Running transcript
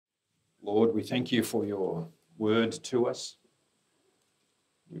Lord, we thank you for your word to us.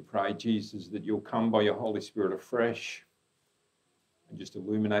 We pray, Jesus, that you'll come by your Holy Spirit afresh and just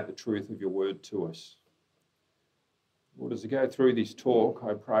illuminate the truth of your word to us. Lord, as we go through this talk,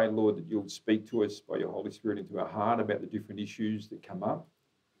 I pray, Lord, that you'll speak to us by your Holy Spirit into our heart about the different issues that come up.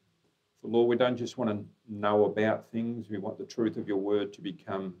 For Lord, we don't just want to know about things. We want the truth of your word to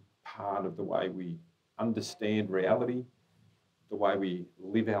become part of the way we understand reality, the way we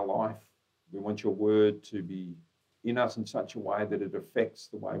live our life. We want your word to be in us in such a way that it affects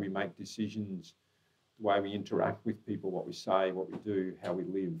the way we make decisions, the way we interact with people, what we say, what we do, how we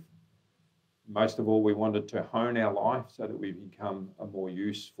live. Most of all, we wanted to hone our life so that we become a more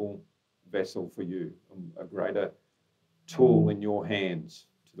useful vessel for you, a greater tool in your hands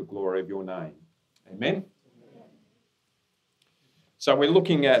to the glory of your name. Amen? So we're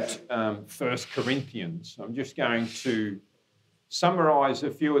looking at 1 Corinthians. I'm just going to summarise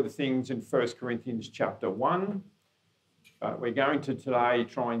a few of the things in 1 Corinthians chapter 1. We're going to today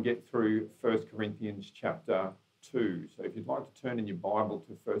try and get through 1 Corinthians chapter 2. So if you'd like to turn in your Bible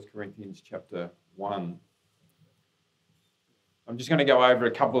to 1 Corinthians chapter 1. I'm just going to go over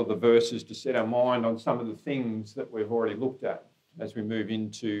a couple of the verses to set our mind on some of the things that we've already looked at as we move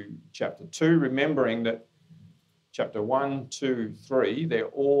into chapter 2, remembering that chapter 1, 2, 3, they're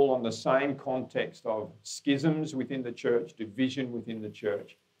all on the same context of schisms within the church, division within the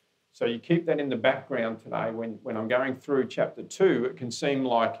church. So you keep that in the background today. When I'm going through chapter 2, it can seem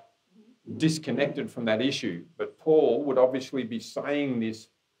like disconnected from that issue, but Paul would obviously be saying this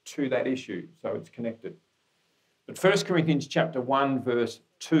to that issue, so it's connected. But 1 Corinthians chapter 1, verse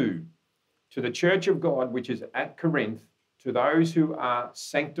 2, to the church of God which is at Corinth, to those who are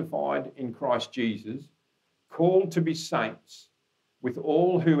sanctified in Christ Jesus, called to be saints, with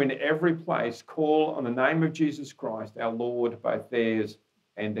all who in every place call on the name of Jesus Christ, our Lord, both theirs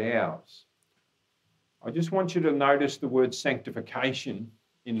and ours. I just want you to notice the word sanctification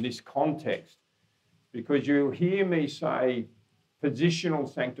in this context, because you'll hear me say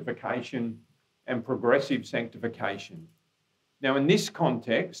positional sanctification and progressive sanctification. Now, in this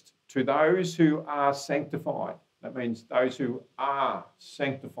context, to those who are sanctified, that means those who are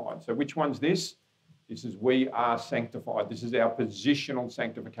sanctified. So which one's this? This is we are sanctified. This is our positional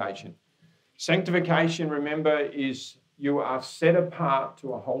sanctification. Sanctification, remember, is you are set apart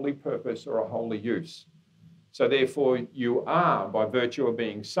to a holy purpose or a holy use. So therefore, you are, by virtue of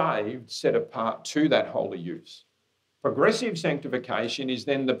being saved, set apart to that holy use. Progressive sanctification is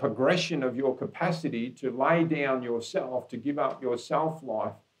then the progression of your capacity to lay down yourself, to give up your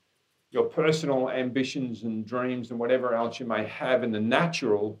self-life, your personal ambitions and dreams and whatever else you may have in the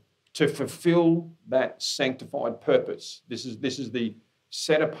natural, to fulfill that sanctified purpose. This is the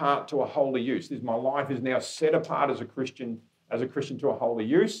set apart to a holy use. My life is now set apart as a Christian to a holy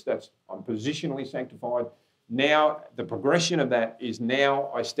use. I'm positionally sanctified. Now the progression of that is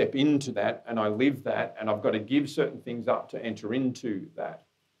now I step into that and I live that, and I've got to give certain things up to enter into that.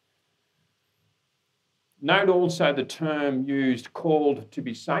 Note also the term used, called to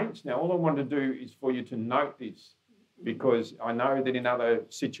be saints. Now all I want to do is for you to note this, because I know that in other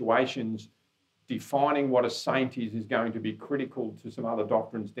situations, defining what a saint is going to be critical to some other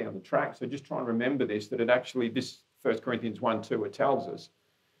doctrines down the track. So just try and remember this, that this 1 Corinthians 1, 2, it tells us.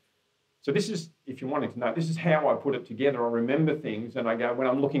 So this is, if you wanted to know, this is how I put it together. I remember things and I go, when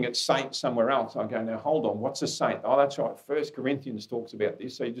I'm looking at saints somewhere else, I go, now hold on, what's a saint? Oh, that's right, 1 Corinthians talks about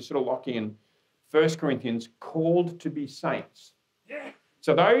this. So you just sort of lock in 1 Corinthians, called to be saints. Yeah.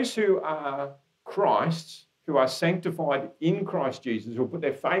 So those who are Christ's, who are sanctified in Christ Jesus, who put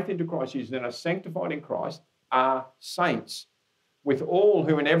their faith into Christ Jesus and are sanctified in Christ, are saints, with all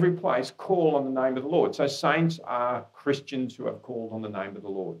who in every place call on the name of the Lord. So saints are Christians who have called on the name of the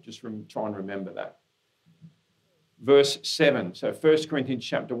Lord. Just try and remember that. Verse 7, so 1 Corinthians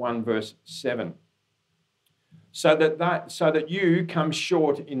chapter 1, verse 7. So that you come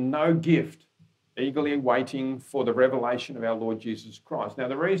short in no gift, eagerly waiting for the revelation of our Lord Jesus Christ. Now,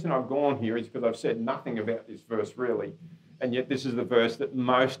 the reason I've gone here is because I've said nothing about this verse really, and yet this is the verse that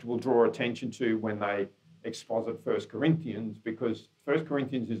most will draw attention to when they exposit 1 Corinthians, because 1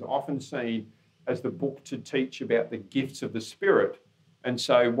 Corinthians is often seen as the book to teach about the gifts of the Spirit. And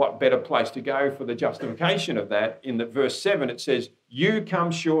so what better place to go for the justification of that? In that verse 7, it says, you come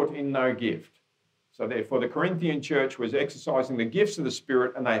short in no gift. So therefore, the Corinthian church was exercising the gifts of the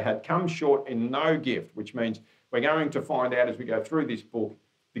Spirit and they had come short in no gift, which means we're going to find out as we go through this book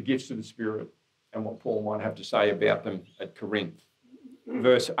the gifts of the Spirit and what Paul might have to say about them at Corinth.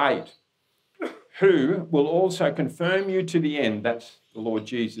 Verse 8, who will also confirm you to the end, that's the Lord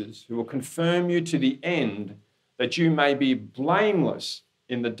Jesus, who will confirm you to the end that you may be blameless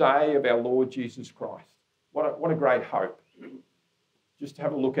in the day of our Lord Jesus Christ. What a great hope. Just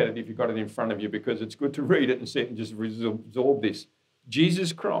have a look at it if you've got it in front of you, because it's good to read it and see it and just absorb this.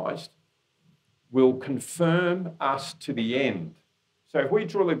 Jesus Christ will confirm us to the end. So if we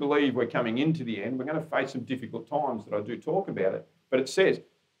truly believe we're coming into the end, we're going to face some difficult times that I do talk about it. But it says,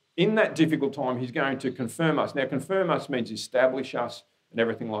 in that difficult time, he's going to confirm us. Now, confirm us means establish us and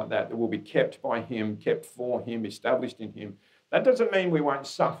everything like that. That we'll be kept by him, kept for him, established in him. That doesn't mean we won't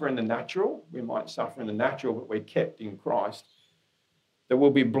suffer in the natural. We might suffer in the natural, but we're kept in Christ. That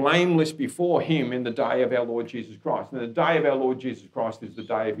we'll be blameless before him in the day of our Lord Jesus Christ. And the day of our Lord Jesus Christ is the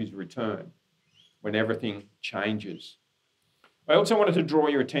day of his return, when everything changes. I also wanted to draw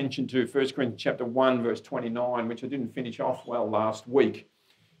your attention to 1 Corinthians chapter 1, verse 29, which I didn't finish off well last week,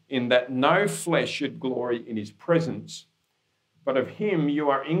 in that no flesh should glory in his presence, but of him you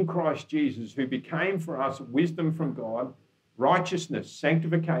are in Christ Jesus, who became for us wisdom from God, righteousness,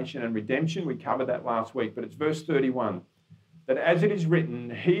 sanctification, and redemption. We covered that last week, but it's verse 31, that as it is written,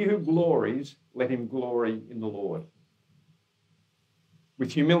 he who glories, let him glory in the Lord.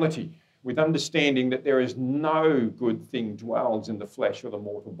 With humility, with understanding that there is no good thing dwells in the flesh or the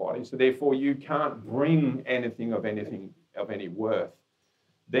mortal body, so therefore you can't bring anything of any worth.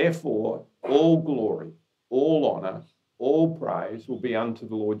 Therefore, all glory, all honour, all praise will be unto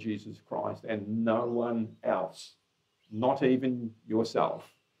the Lord Jesus Christ and no one else, not even yourself.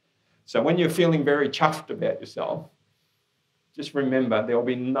 So when you're feeling very chuffed about yourself, just remember there will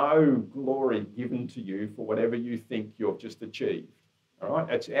be no glory given to you for whatever you think you've just achieved. All right?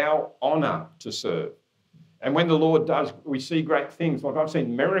 It's our honour to serve. And when the Lord does, we see great things. Like I've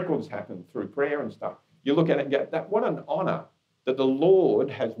seen miracles happen through prayer and stuff. You look at it and go, what an honour that the Lord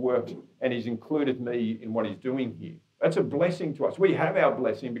has worked and he's included me in what he's doing here. That's a blessing to us. We have our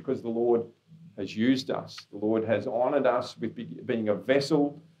blessing because the Lord has used us. The Lord has honoured us with being a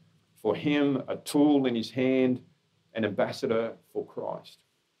vessel for him, a tool in his hand, an ambassador for Christ.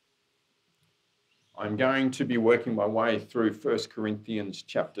 I'm going to be working my way through 1 Corinthians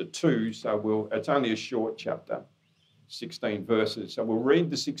chapter 2, so it's only a short chapter, 16 verses. So we'll read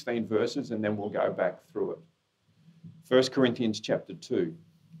the 16 verses and then we'll go back through it. 1 Corinthians chapter 2,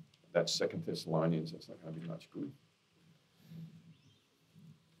 that's 2 Thessalonians, that's not going to be much good.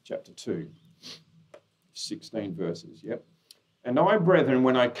 Chapter 2, 16 verses, yep. And I, brethren,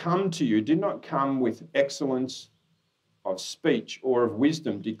 when I come to you, did not come with excellence of speech or of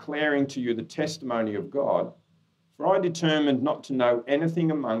wisdom, declaring to you the testimony of God. For I determined not to know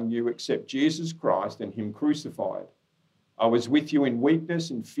anything among you except Jesus Christ and him crucified. I was with you in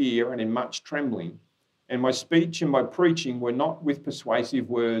weakness and fear and in much trembling, and my speech and my preaching were not with persuasive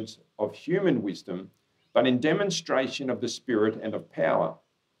words of human wisdom, but in demonstration of the Spirit and of power,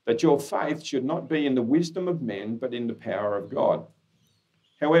 that your faith should not be in the wisdom of men, but in the power of God.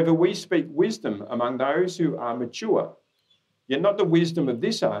 However, we speak wisdom among those who are mature, yet not the wisdom of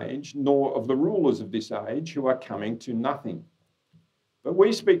this age, nor of the rulers of this age who are coming to nothing. But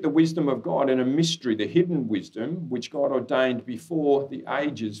we speak the wisdom of God in a mystery, the hidden wisdom, which God ordained before the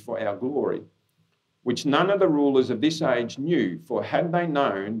ages for our glory, which none of the rulers of this age knew, for had they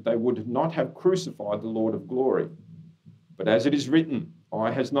known, they would not have crucified the Lord of glory. But as it is written, eye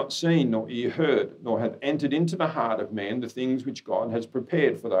has not seen, nor ear heard, nor hath entered into the heart of man the things which God has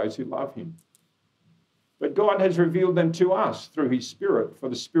prepared for those who love him. But God has revealed them to us through his Spirit, for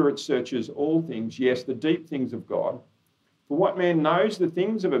the Spirit searches all things, yes, the deep things of God. For what man knows the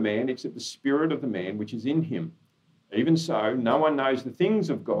things of a man except the spirit of the man which is in him? Even so, no one knows the things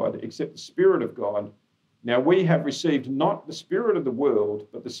of God except the Spirit of God. Now we have received not the spirit of the world,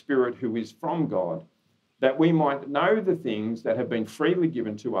 but the Spirit who is from God, that we might know the things that have been freely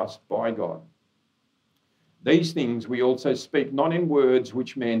given to us by God. These things we also speak not in words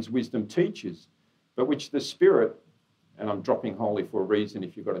which man's wisdom teaches, but which the Spirit, and I'm dropping holy for a reason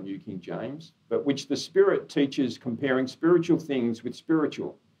if you've got a New King James, but which the Spirit teaches, comparing spiritual things with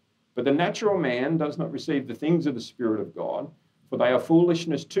spiritual. But the natural man does not receive the things of the Spirit of God, for they are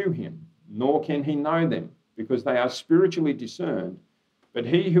foolishness to him, nor can he know them, because they are spiritually discerned. But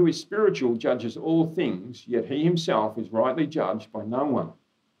he who is spiritual judges all things, yet he himself is rightly judged by no one.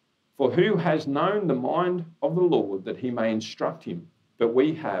 For who has known the mind of the Lord that he may instruct him? But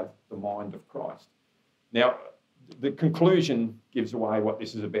we have the mind of Christ. Now, the conclusion gives away what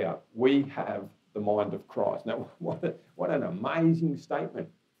this is about. We have the mind of Christ. Now, what an amazing statement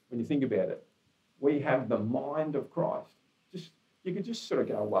when you think about it. We have the mind of Christ. You could just sort of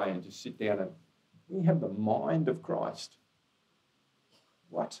go away and just sit down and we have the mind of Christ.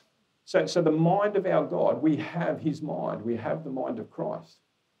 What? So the mind of our God, we have his mind. We have the mind of Christ.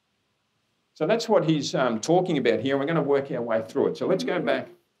 So that's what he's talking about here, and we're going to work our way through it. So let's go back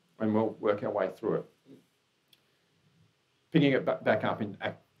and we'll work our way through it. Picking it back up in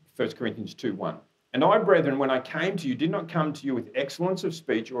 1 Corinthians 2:1. And I, brethren, when I came to you, did not come to you with excellence of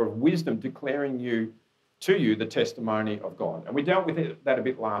speech or of wisdom, declaring to you the testimony of God. And we dealt with that a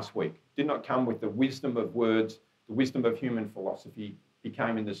bit last week. Did not come with the wisdom of words, the wisdom of human philosophy. He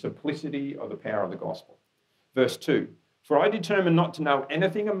came in the simplicity of the power of the gospel. Verse 2. For I determined not to know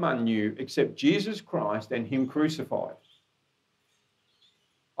anything among you except Jesus Christ and him crucified.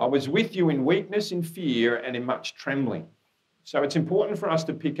 I was with you in weakness, in fear, and in much trembling. So it's important for us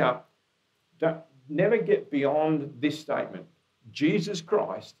to pick up, never get beyond this statement, Jesus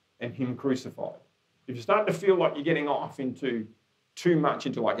Christ and him crucified. If you start to feel like you're getting off into too much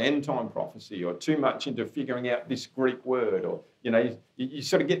into like end time prophecy or too much into figuring out this Greek word, or, you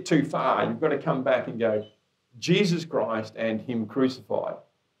sort of get too far, you've got to come back and go, Jesus Christ and him crucified,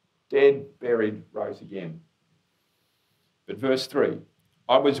 dead, buried, rose again. But verse 3,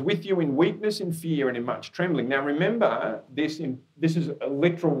 I was with you in weakness, in fear, and in much trembling. Now remember, this is a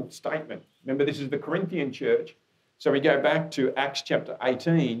literal statement. Remember, this is the Corinthian church. So we go back to Acts chapter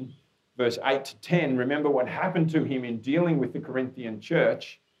 18, verse 8 to 10. Remember what happened to him in dealing with the Corinthian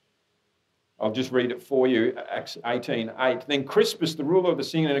church. I'll just read it for you, Acts 18:8. Then Crispus, the ruler of the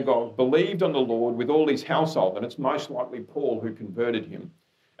synagogue, believed on the Lord with all his household, and it's most likely Paul who converted him.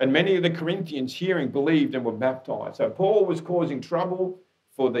 And many of the Corinthians, hearing, believed and were baptized. So Paul was causing trouble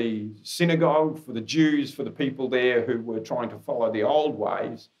for the synagogue, for the Jews, for the people there who were trying to follow the old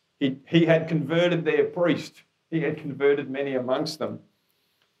ways. He had converted their priest. He had converted many amongst them.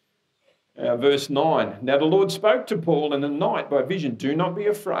 Verse 9, now the Lord spoke to Paul in the night by vision, do not be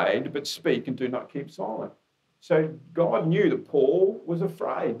afraid, but speak and do not keep silent. So God knew that Paul was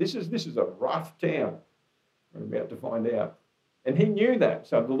afraid. This is a rough town, we're about to find out. And he knew that.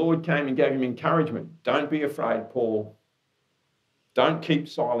 So the Lord came and gave him encouragement. Don't be afraid, Paul. Don't keep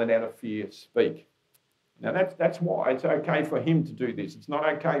silent out of fear, speak. Now that's why it's okay for him to do this. It's not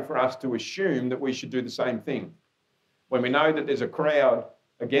okay for us to assume that we should do the same thing. When we know that there's a crowd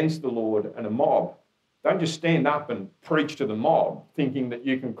against the Lord and a mob, don't just stand up and preach to the mob thinking that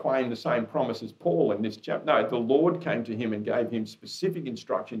you can claim the same promise as Paul in this chapter. No, the Lord came to him and gave him specific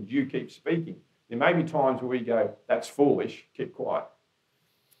instructions. You keep speaking. There may be times where we go, that's foolish, keep quiet,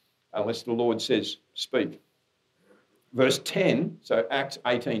 unless the Lord says, speak. Verse 10, so Acts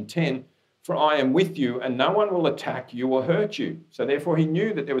 18:10, for I am with you and no one will attack you or hurt you. So therefore he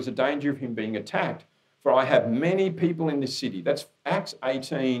knew that there was a danger of him being attacked. For I have many people in this city. That's Acts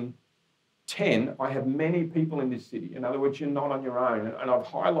 18:10. I have many people in this city. In other words, you're not on your own. And I've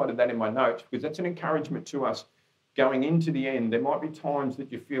highlighted that in my notes because that's an encouragement to us going into the end. There might be times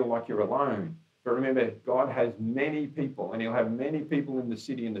that you feel like you're alone. But remember, God has many people, and he'll have many people in the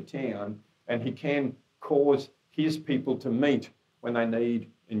city and the town, and he can cause his people to meet when they need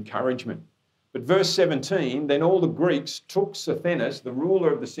encouragement. But verse 17, then all the Greeks took Sosthenes, the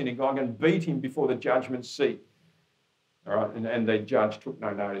ruler of the synagogue, and beat him before the judgment seat. All right, and the judge took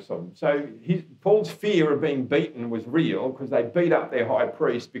no notice of him. So Paul's fear of being beaten was real because they beat up their high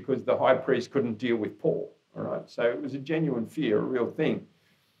priest because the high priest couldn't deal with Paul. All right, so it was a genuine fear, a real thing.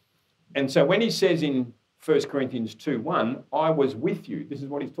 And so when he says in 1 Corinthians 2:1, I was with you, this is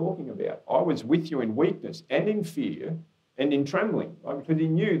what he's talking about. I was with you in weakness and in fear and in trembling, right? Because he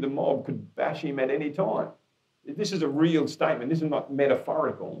knew the mob could bash him at any time. This is a real statement. This is not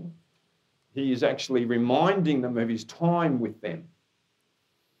metaphorical. He is actually reminding them of his time with them.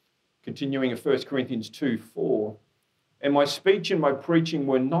 Continuing in 1 Corinthians 2:4, and my speech and my preaching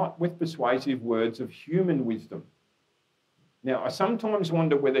were not with persuasive words of human wisdom. Now, I sometimes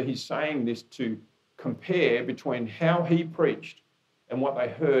wonder whether he's saying this to compare between how he preached and what they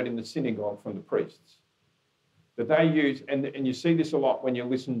heard in the synagogue from the priests. That they use, and you see this a lot when you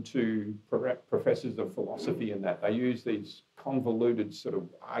listen to professors of philosophy and that, they use these convoluted sort of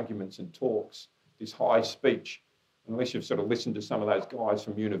arguments and talks, this high speech, unless you've sort of listened to some of those guys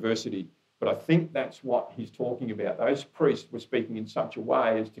from university. But I think that's what he's talking about. Those priests were speaking in such a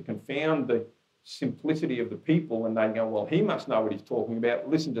way as to confound the simplicity of the people, and they go, well, he must know what he's talking about.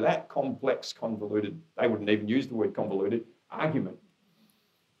 Listen to that complex, convoluted, they wouldn't even use the word convoluted, argument.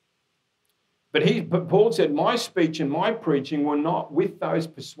 But Paul said, my speech and my preaching were not with those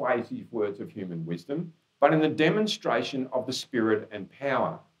persuasive words of human wisdom, but in the demonstration of the Spirit and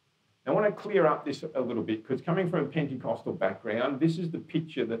power. I want to clear up this a little bit, because coming from a Pentecostal background, this is the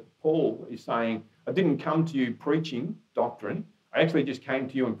picture that Paul is saying, I didn't come to you preaching doctrine, I actually just came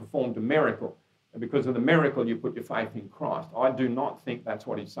to you and performed a miracle. And because of the miracle, you put your faith in Christ. I do not think that's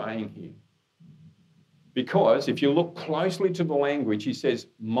what he's saying here. Because if you look closely to the language, he says,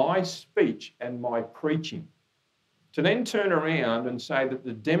 my speech and my preaching. To then turn around and say that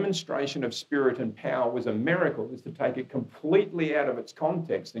the demonstration of spirit and power was a miracle is to take it completely out of its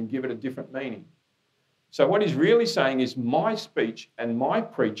context and give it a different meaning. So what he's really saying is my speech and my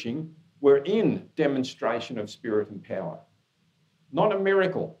preaching were in demonstration of spirit and power. Not a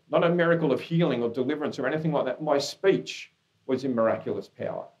miracle of healing or deliverance or anything like that. My speech was in miraculous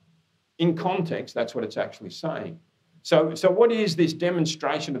power. In context, that's what it's actually saying. So what is this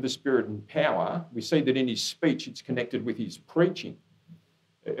demonstration of the Spirit and power? We see that in his speech, it's connected with his preaching.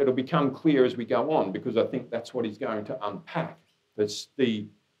 It'll become clear as we go on, because I think that's what he's going to unpack. That's the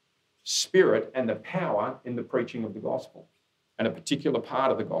Spirit and the power in the preaching of the gospel, and a particular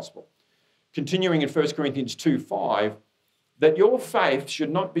part of the gospel. Continuing in 1 Corinthians 2:5, that your faith should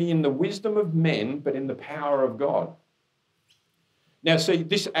not be in the wisdom of men, but in the power of God. Now, see,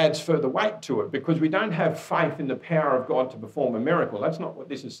 this adds further weight to it, because we don't have faith in the power of God to perform a miracle. That's not what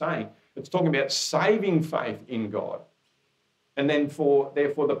this is saying. It's talking about saving faith in God. And then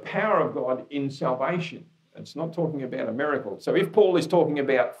therefore the power of God in salvation. It's not talking about a miracle. So if Paul is talking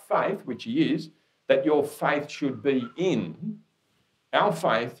about faith, which he is, that your faith should be in, our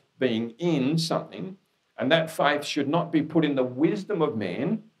faith being in something, and that faith should not be put in the wisdom of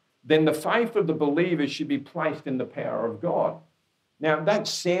man, then the faith of the believers should be placed in the power of God. Now, that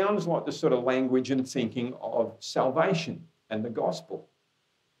sounds like the sort of language and thinking of salvation and the gospel,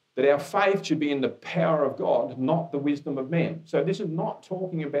 that our faith should be in the power of God, not the wisdom of man. So this is not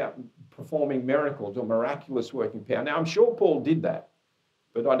talking about performing miracles or miraculous working power. Now, I'm sure Paul did that,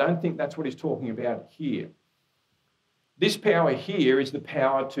 but I don't think that's what he's talking about here. This power here is the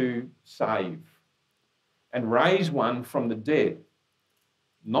power to save and raise one from the dead,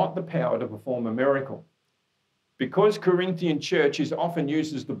 not the power to perform a miracle. Because Corinthian church is often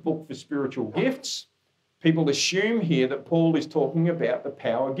used as the book for spiritual gifts, people assume here that Paul is talking about the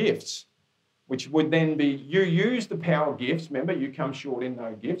power gifts, which would then be, you use the power gifts, remember, you come short in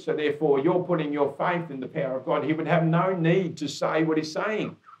no gifts, so therefore you're putting your faith in the power of God. He would have no need to say what he's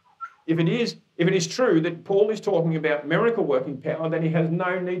saying. If it is true that Paul is talking about miracle working power, then he has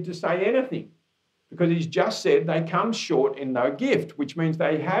no need to say anything, because he's just said they come short in no gift, which means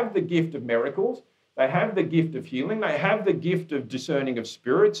they have the gift of miracles, they have the gift of healing, they have the gift of discerning of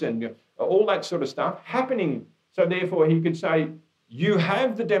spirits and all that sort of stuff happening. So therefore he could say, you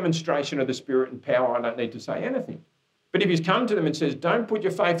have the demonstration of the Spirit and power, I don't need to say anything. But if he's come to them and says, don't put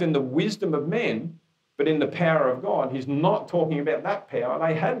your faith in the wisdom of men, but in the power of God, he's not talking about that power.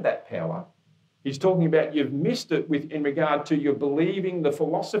 They had that power. He's talking about you've missed it in regard to you're believing the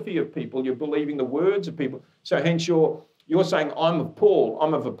philosophy of people, you're believing the words of people. So hence you're saying, I'm of Paul,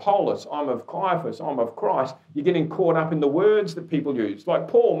 I'm of Apollos, I'm of Caiaphas, I'm of Christ. You're getting caught up in the words that people use. Like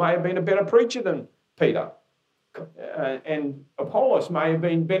Paul may have been a better preacher than Peter. And Apollos may have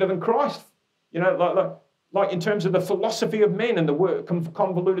been better than Christ. You know, like in terms of the philosophy of men and the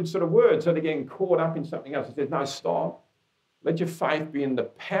convoluted sort of words. So they're getting caught up in something else. He says, no, stop. Let your faith be in the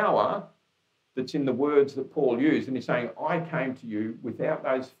power that's in the words that Paul used. And he's saying, I came to you without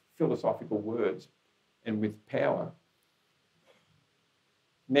those philosophical words and with power.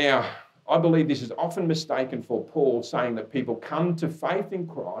 Now, I believe this is often mistaken for Paul saying that people come to faith in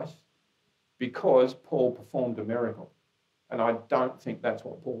Christ because Paul performed a miracle. And I don't think that's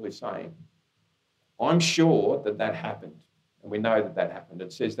what Paul is saying. I'm sure that happened. And we know that happened.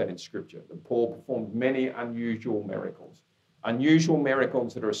 It says that in Scripture, that Paul performed many unusual miracles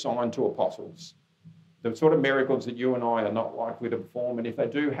that are assigned to apostles. The sort of miracles that you and I are not likely to perform. And if they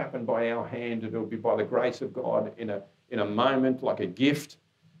do happen by our hand, it'll be by the grace of God in a moment, like a gift.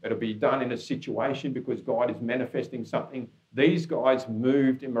 It'll be done in a situation because God is manifesting something. These guys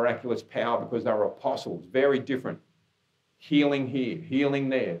moved in miraculous power because they were apostles, very different. Healing here, healing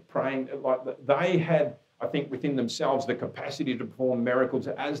there, praying. Like they had, I think, within themselves the capacity to perform miracles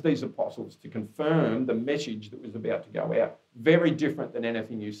as these apostles to confirm the message that was about to go out. Very different than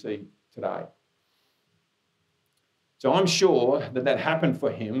anything you see today. So I'm sure that happened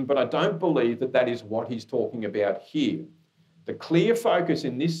for him, but I don't believe that is what he's talking about here. The clear focus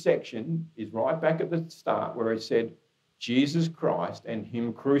in this section is right back at the start where he said, Jesus Christ and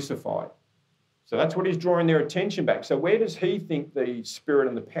him crucified. So that's what he's drawing their attention back. So where does he think the Spirit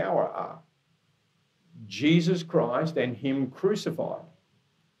and the power are? Jesus Christ and him crucified.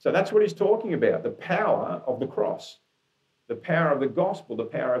 So that's what he's talking about, the power of the cross, the power of the gospel, the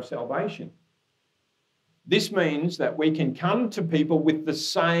power of salvation. This means that we can come to people with the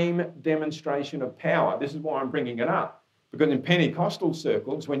same demonstration of power. This is why I'm bringing it up. Because in Pentecostal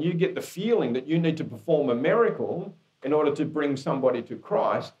circles, when you get the feeling that you need to perform a miracle, in order to bring somebody to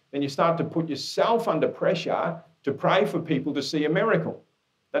Christ, then you start to put yourself under pressure to pray for people to see a miracle.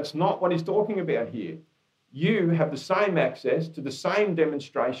 That's not what he's talking about here. You have the same access to the same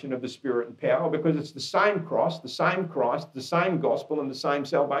demonstration of the Spirit and power because it's the same cross, the same Christ, the same gospel, and the same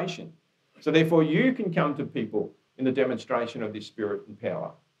salvation. So therefore, you can come to people in the demonstration of this Spirit and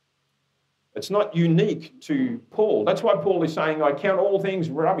power. It's not unique to Paul. That's why Paul is saying, I count all things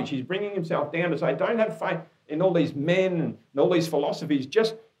rubbish. He's bringing himself down to say, don't have faith in all these men and all these philosophies.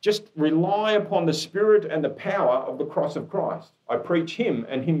 Just rely upon the Spirit and the power of the cross of Christ. I preach him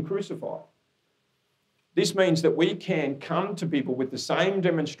and him crucified. This means that we can come to people with the same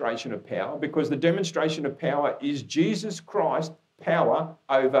demonstration of power because the demonstration of power is Jesus Christ's power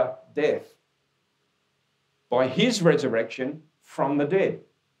over death by his resurrection from the dead.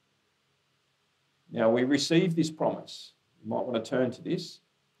 Now, we receive this promise. You might want to turn to this.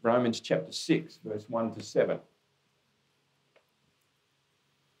 Romans chapter 6, verse 1 to 7.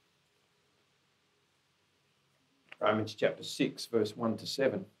 Romans chapter 6, verse 1 to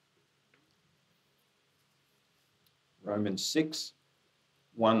 7. Romans 6,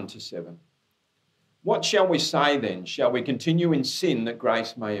 1 to 7. What shall we say then? Shall we continue in sin that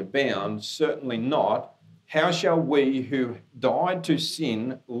grace may abound? Certainly not. How shall we who died to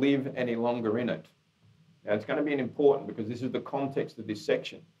sin live any longer in it? Now, it's going to be important because this is the context of this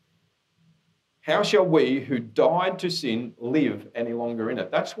section. How shall we who died to sin live any longer in it?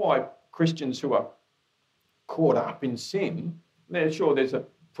 That's why Christians who are caught up in sin, sure, there's a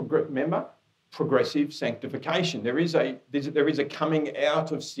progressive sanctification. There is a coming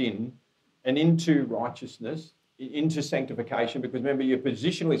out of sin and into righteousness, into sanctification, because remember, you're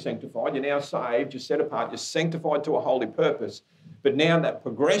positionally sanctified, you're now saved, you're set apart, you're sanctified to a holy purpose. But now that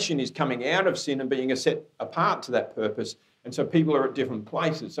progression is coming out of sin and being set apart to that purpose. And so people are at different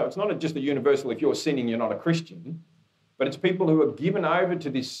places. So it's not just a universal, if you're sinning, you're not a Christian, but it's people who are given over to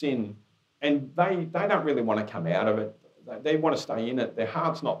this sin and they don't really want to come out of it. They want to stay in it. Their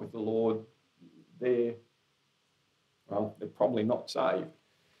heart's not with the Lord. They're probably not saved.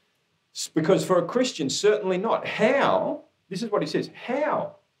 Because for a Christian, certainly not. How? This is what he says.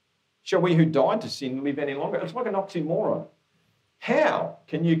 How shall we who died to sin live any longer? It's like an oxymoron. How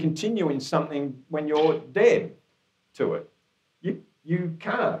can you continue in something when you're dead to it? You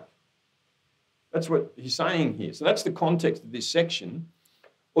can't. That's what he's saying here. So that's the context of this section.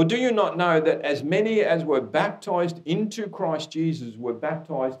 Or do you not know that as many as were baptized into Christ Jesus were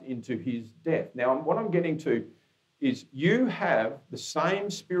baptized into his death? Now, what I'm getting to is you have the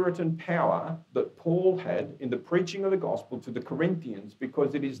same spirit and power that Paul had in the preaching of the gospel to the Corinthians,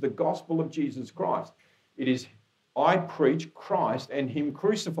 because it is the gospel of Jesus Christ. It is, I preach Christ and him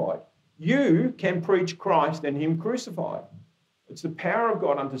crucified. You can preach Christ and him crucified. It's the power of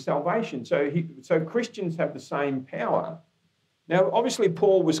God unto salvation. So Christians have the same power. Now, obviously,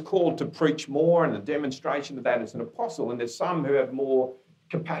 Paul was called to preach more, and a demonstration of that as an apostle, and there's some who have more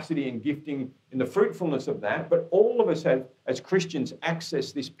capacity and gifting in the fruitfulness of that, but all of us have, as Christians,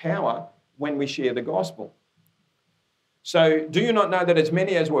 access this power when we share the gospel. So, do you not know that as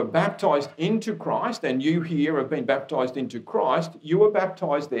many as were baptized into Christ, and you here have been baptized into Christ, you were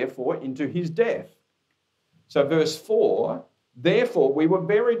baptized, therefore, into his death? So, verse 4, therefore we were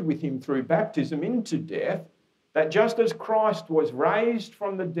buried with him through baptism into death, that just as Christ was raised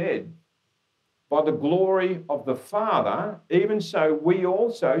from the dead by the glory of the Father, even so we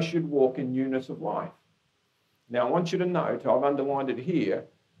also should walk in newness of life. Now, I want you to note, I've underlined it here,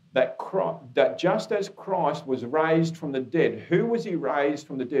 that just as Christ was raised from the dead, who was he raised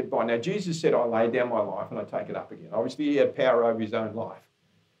from the dead by? Now, Jesus said, I lay down my life and I take it up again. Obviously, he had power over his own life.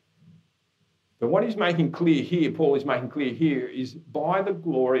 But what he's making clear here, Paul is making clear here, is by the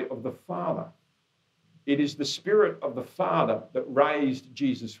glory of the Father. It is the Spirit of the Father that raised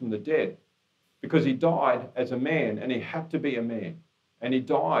Jesus from the dead, because he died as a man and he had to be a man. And he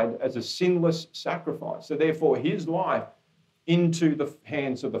died as a sinless sacrifice. So therefore, his life into the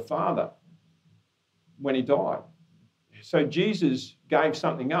hands of the Father when he died. So Jesus gave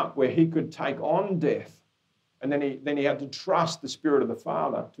something up where he could take on death. And then he had to trust the Spirit of the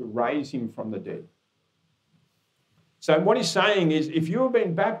Father to raise him from the dead. So what he's saying is, if you have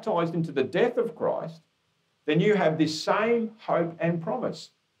been baptized into the death of Christ, then you have this same hope and promise.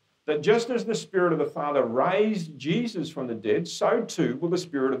 That just as the Spirit of the Father raised Jesus from the dead, so too will the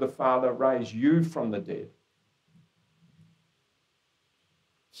Spirit of the Father raise you from the dead.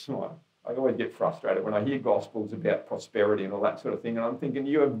 So I always get frustrated when I hear gospels about prosperity and all that sort of thing, and I'm thinking,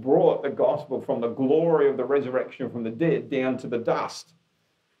 you have brought the gospel from the glory of the resurrection from the dead down to the dust.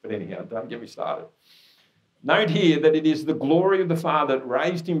 But anyhow, don't get me started. Note here that it is the glory of the Father that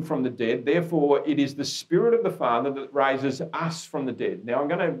raised him from the dead. Therefore, it is the Spirit of the Father that raises us from the dead. Now, I'm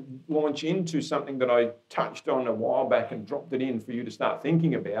going to launch into something that I touched on a while back and dropped it in for you to start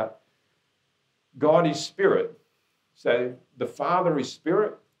thinking about. God is Spirit. So the Father is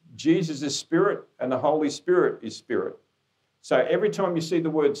Spirit, Jesus is Spirit, and the Holy Spirit is Spirit. So every time you see the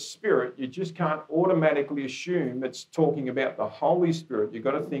word Spirit, you just can't automatically assume it's talking about the Holy Spirit. You've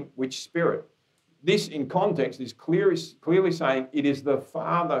got to think which Spirit. This, in context, is clearly saying it is the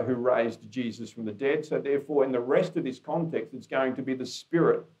Father who raised Jesus from the dead. So therefore, in the rest of this context, it's going to be the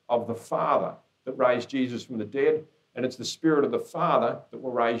Spirit of the Father that raised Jesus from the dead, and it's the Spirit of the Father that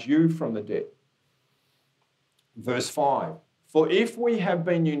will raise you from the dead. Verse 5, for if we have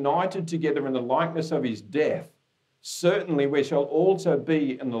been united together in the likeness of his death, certainly we shall also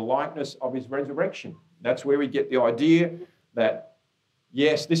be in the likeness of his resurrection. That's where we get the idea that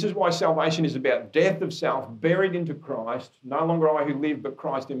yes, this is why salvation is about death of self, buried into Christ, no longer I who live, but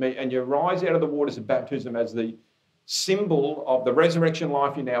Christ in me, and you rise out of the waters of baptism as the symbol of the resurrection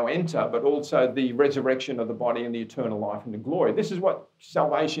life you now enter, but also the resurrection of the body and the eternal life and the glory. This is what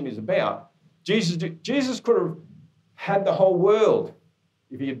salvation is about. Jesus could have had the whole world.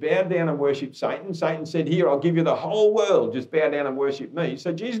 If he had bowed down and worshipped Satan, Satan said, here, I'll give you the whole world, just bow down and worship me.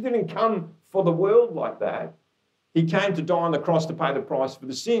 So Jesus didn't come for the world like that. He came to die on the cross to pay the price for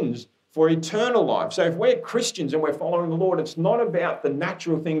the sins, for eternal life. So if we're Christians and we're following the Lord, it's not about the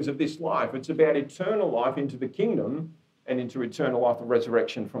natural things of this life. It's about eternal life into the kingdom and into eternal life of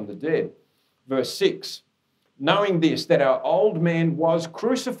resurrection from the dead. Verse 6, knowing this, that our old man was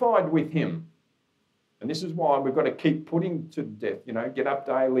crucified with him. And this is why we've got to keep putting to death, get up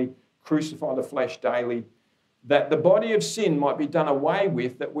daily, crucify the flesh daily, that the body of sin might be done away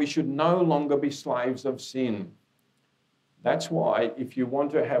with, that we should no longer be slaves of sin. That's why if you want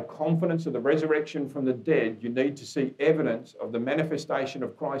to have confidence of the resurrection from the dead, you need to see evidence of the manifestation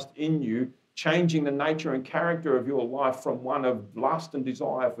of Christ in you, changing the nature and character of your life from one of lust and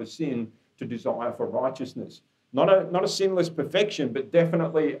desire for sin to desire for righteousness. Not a sinless perfection, but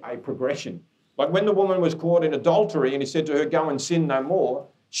definitely a progression. Like when the woman was caught in adultery and he said to her, go and sin no more,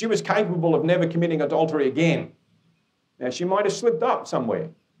 she was capable of never committing adultery again. Now, she might have slipped up somewhere,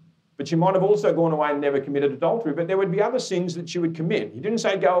 but she might have also gone away and never committed adultery, but there would be other sins that she would commit. He didn't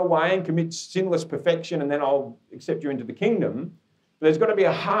say go away and commit sinless perfection and then I'll accept you into the kingdom. But there's got to be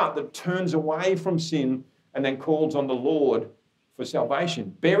a heart that turns away from sin and then calls on the Lord for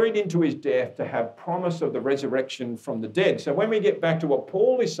salvation, buried into his death to have promise of the resurrection from the dead. So when we get back to what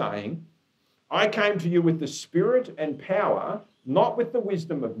Paul is saying, I came to you with the spirit and power, not with the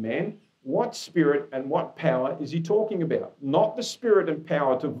wisdom of men. What spirit and what power is he talking about? Not the spirit and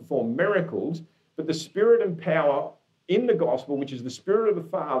power to perform miracles, but the spirit and power in the gospel, which is the Spirit of the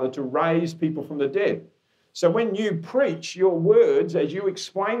Father to raise people from the dead. So when you preach your words, as you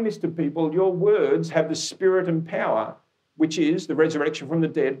explain this to people, your words have the spirit and power, which is the resurrection from the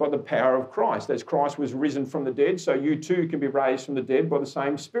dead by the power of Christ. As Christ was risen from the dead, so you too can be raised from the dead by the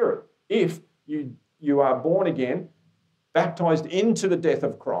same Spirit. If you are born again, baptized into the death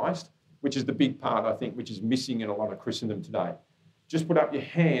of Christ, which is the big part, I think, which is missing in a lot of Christendom today. Just put up your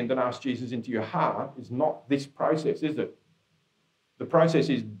hand and ask Jesus into your heart is not this process, is it? The process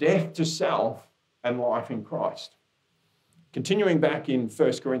is death to self and life in Christ. Continuing back in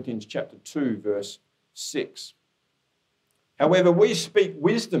 1 Corinthians chapter 2, verse 6. However, we speak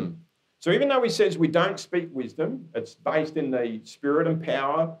wisdom. So even though he says we don't speak wisdom, it's based in the spirit and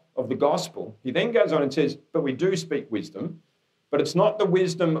power of the gospel. He then goes on and says, but we do speak wisdom. But it's not the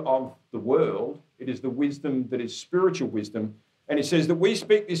wisdom of the world. It is the wisdom that is spiritual wisdom. And he says that we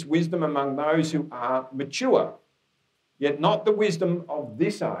speak this wisdom among those who are mature, yet not the wisdom of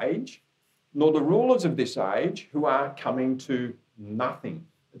this age, nor the rulers of this age who are coming to nothing.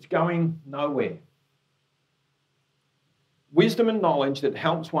 It's going nowhere. Wisdom and knowledge that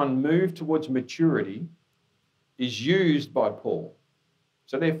helps one move towards maturity is used by Paul.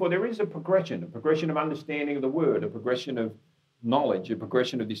 So therefore there is a progression of understanding of the word, a progression of knowledge, a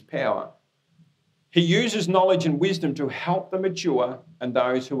progression of this power. He uses knowledge and wisdom to help the mature and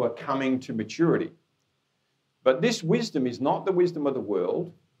those who are coming to maturity. But this wisdom is not the wisdom of the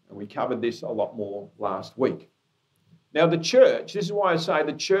world, and we covered this a lot more last week. Now the church, this is why I say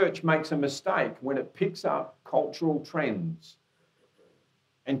the church makes a mistake when it picks up cultural trends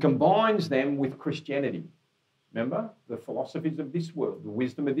and combines them with Christianity. Remember, the philosophies of this world, the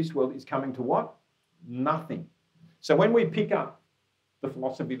wisdom of this world is coming to what? Nothing. So when we pick up the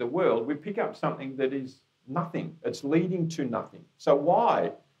philosophy of the world, we pick up something that is nothing. It's leading to nothing. So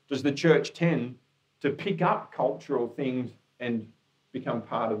why does the church tend to pick up cultural things and become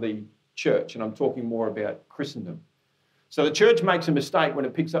part of the church, and I'm talking more about Christendom. So the church makes a mistake when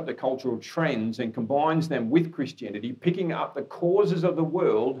it picks up the cultural trends and combines them with Christianity. Picking up the causes of the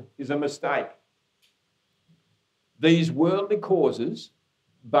world is a mistake. These worldly causes,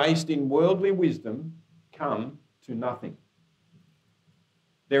 based in worldly wisdom, come to nothing.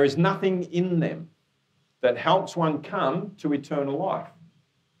 There is nothing in them that helps one come to eternal life.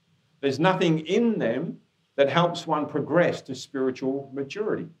 There's nothing in them that helps one progress to spiritual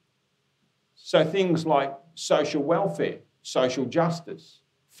maturity. So things like social welfare, social justice,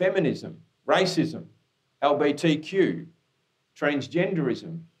 feminism, racism, LGBTQ,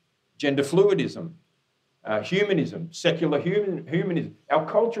 transgenderism, gender fluidism, humanism, secular humanism. Our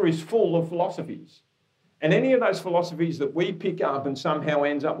culture is full of philosophies. And any of those philosophies that we pick up and somehow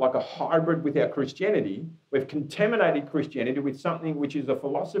ends up like a hybrid with our Christianity, we've contaminated Christianity with something which is a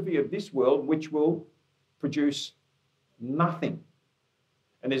philosophy of this world which will produce nothing.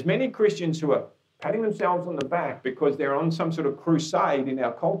 And there's many Christians who are patting themselves on the back because they're on some sort of crusade in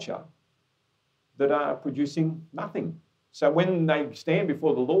our culture that are producing nothing. So when they stand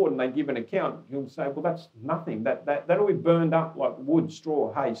before the Lord and they give an account, he'll say, well, that's nothing. That'll be burned up like wood,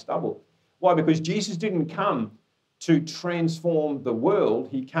 straw, hay, stubble. Why? Because Jesus didn't come to transform the world.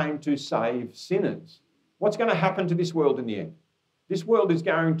 He came to save sinners. What's going to happen to this world in the end? This world is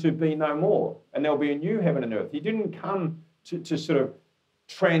going to be no more, and there'll be a new heaven and earth. He didn't come to sort of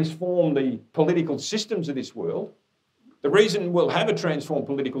transform the political systems of this world. The reason we'll have a transformed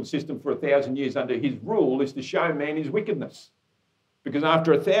political system for 1,000 years under his rule is to show man his wickedness. Because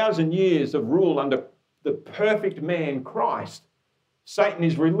after 1,000 years of rule under the perfect man, Christ, Satan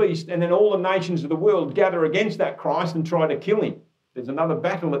is released, and then all the nations of the world gather against that Christ and try to kill him. There's another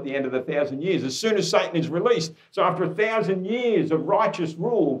battle at the end of the 1,000 years. As soon as Satan is released, so after 1,000 years of righteous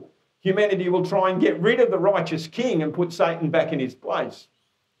rule, humanity will try and get rid of the righteous king and put Satan back in his place.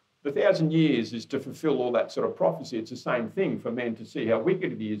 The 1,000 years is to fulfill all that sort of prophecy. It's the same thing for man to see how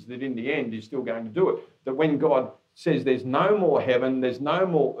wicked it is, that in the end he's still going to do it. That when God says there's no more heaven, there's no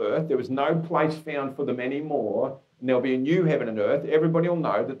more earth, there was no place found for them anymore, and there'll be a new heaven and earth, everybody will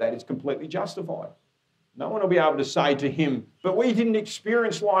know that that is completely justified. No one will be able to say to him, but we didn't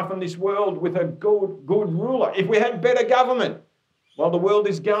experience life in this world with a good ruler. If we had better government, well, the world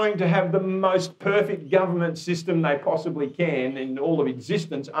is going to have the most perfect government system they possibly can in all of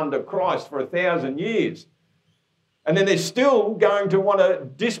existence under Christ for 1,000 years. And then they're still going to want to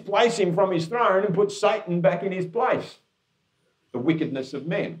displace him from his throne and put Satan back in his place. The wickedness of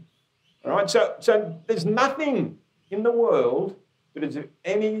men. All right, so there's nothing in the world that is of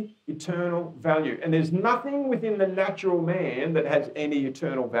any eternal value. And there's nothing within the natural man that has any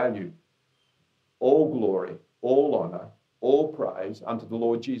eternal value. All glory, all honour, all praise unto the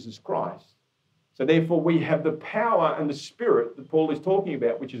Lord Jesus Christ. So therefore we have the power and the spirit that Paul is talking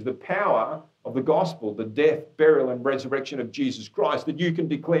about, which is the power of the gospel, the death, burial and resurrection of Jesus Christ, that you can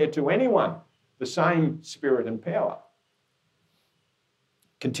declare to anyone the same spirit and power.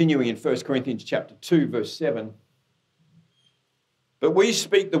 Continuing in 1 Corinthians chapter 2, verse 7. But we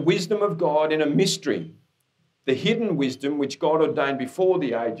speak the wisdom of God in a mystery, the hidden wisdom which God ordained before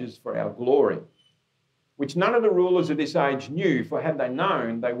the ages for our glory, which none of the rulers of this age knew, for had they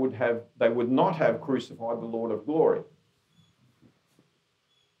known, they would not have crucified the Lord of glory.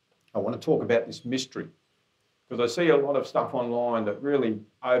 I want to talk about this mystery, because I see a lot of stuff online that really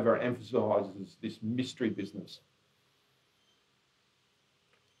overemphasizes this mystery business,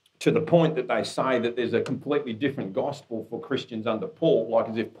 to the point that they say that there's a completely different gospel for Christians under Paul, like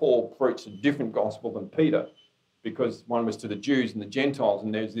as if Paul preached a different gospel than Peter, because one was to the Jews and the Gentiles,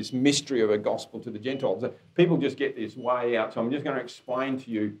 and there's this mystery of a gospel to the Gentiles. People just get this way out, so I'm just going to explain to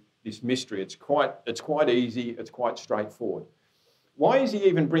you this mystery. It's quite easy, it's quite straightforward. Why is he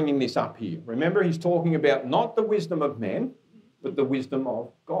even bringing this up here? Remember, he's talking about not the wisdom of man, but the wisdom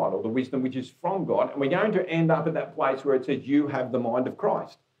of God, or the wisdom which is from God, and we're going to end up at that place where it says, you have the mind of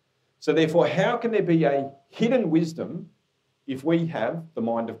Christ. So therefore, how can there be a hidden wisdom if we have the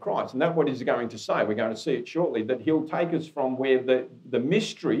mind of Christ? And that's what he's going to say. We're going to see it shortly, that he'll take us from where the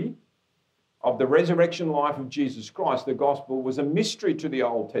mystery of the resurrection life of Jesus Christ, the gospel, was a mystery to the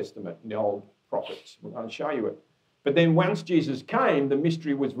Old Testament and the old prophets. We're going to show you it. But then once Jesus came, the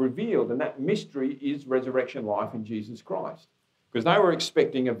mystery was revealed, and that mystery is resurrection life in Jesus Christ, because they were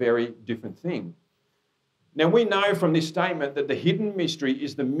expecting a very different thing. Now, we know from this statement that the hidden mystery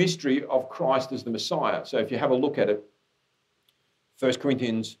is the mystery of Christ as the Messiah. So if you have a look at it, 1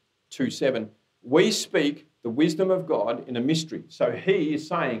 Corinthians 2:7, we speak the wisdom of God in a mystery. So he is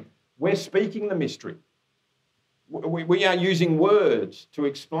saying, we're speaking the mystery. We are using words to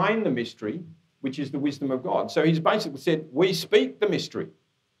explain the mystery, which is the wisdom of God. So he's basically said, we speak the mystery.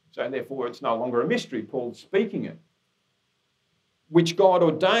 So therefore it's no longer a mystery. Paul's speaking it. Which God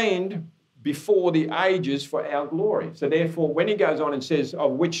ordained before the ages for our glory. So therefore, when he goes on and says,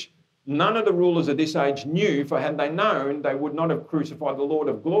 of which none of the rulers of this age knew, for had they known, they would not have crucified the Lord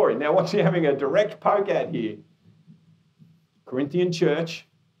of glory. Now, what's he having a direct poke at here? Corinthian church,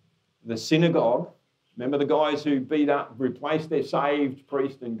 the synagogue. Remember the guys who beat up, replaced their saved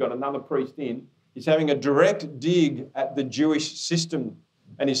priest and got another priest in? He's having a direct dig at the Jewish system.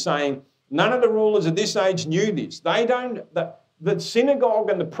 And he's saying, none of the rulers of this age knew this. They don't... The synagogue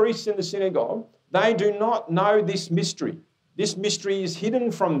and the priests in the synagogue, they do not know this mystery. This mystery is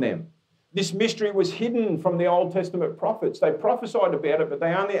hidden from them. This mystery was hidden from the Old Testament prophets. They prophesied about it, but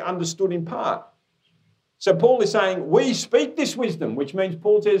they only understood in part. So Paul is saying, we speak this wisdom, which means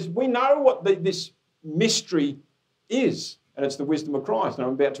Paul says, we know what this mystery is, and it's the wisdom of Christ, and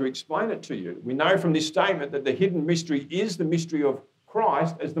I'm about to explain it to you. We know from this statement that the hidden mystery is the mystery of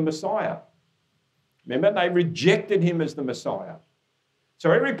Christ as the Messiah. Remember, they rejected him as the Messiah.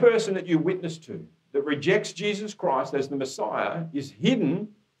 So every person that you witness to that rejects Jesus Christ as the Messiah is hidden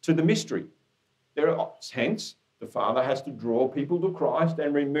to the mystery. Hence, the Father has to draw people to Christ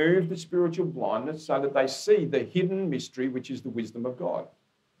and remove the spiritual blindness so that they see the hidden mystery, which is the wisdom of God,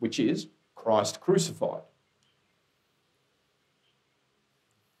 which is Christ crucified.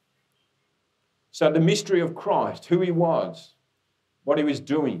 So the mystery of Christ, who he was, what he was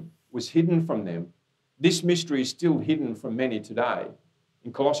doing, was hidden from them. This mystery is still hidden from many today.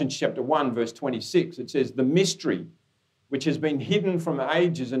 In Colossians chapter 1, verse 26, it says, the mystery which has been hidden from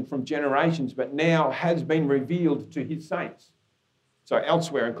ages and from generations, but now has been revealed to his saints. So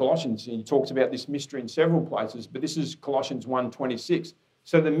elsewhere in Colossians, he talks about this mystery in several places, but this is Colossians 1:26.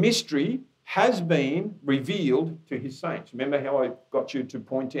 So the mystery has been revealed to his saints. Remember how I got you to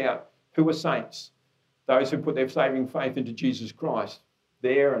point out who are saints? Those who put their saving faith into Jesus Christ.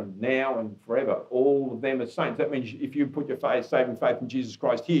 There and now and forever. All of them are saints. That means if you put your saving faith in Jesus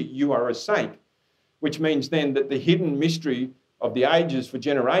Christ here, you are a saint, which means then that the hidden mystery of the ages for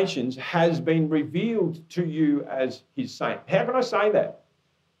generations has been revealed to you as his saint. How can I say that?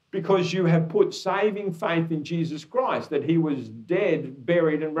 Because you have put saving faith in Jesus Christ, that he was dead,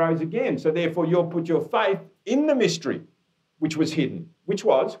 buried, and rose again. So therefore you'll put your faith in the mystery which was hidden, which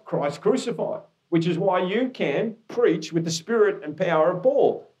was Christ crucified. Which is why you can preach with the spirit and power of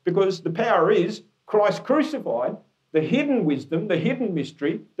Paul, because the power is Christ crucified, the hidden wisdom, the hidden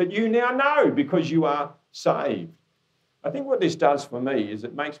mystery that you now know because you are saved. I think what this does for me is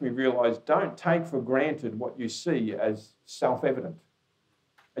it makes me realise don't take for granted what you see as self-evident.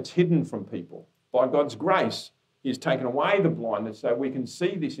 It's hidden from people. By God's grace, he has taken away the blindness so we can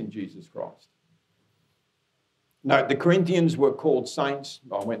see this in Jesus Christ. Note, the Corinthians were called saints.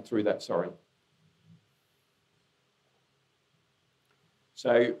 I went through that, sorry.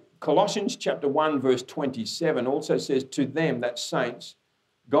 So Colossians chapter 1 verse 27 also says, to them, that's saints,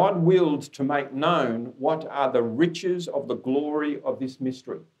 God willed to make known what are the riches of the glory of this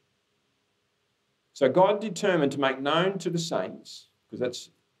mystery. So God determined to make known to the saints, because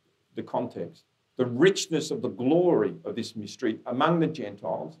that's the context, the richness of the glory of this mystery among the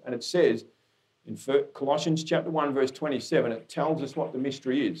Gentiles. And it says in Colossians chapter 1 verse 27, it tells us what the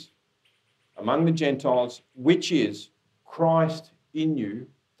mystery is. Among the Gentiles, which is Christ in you,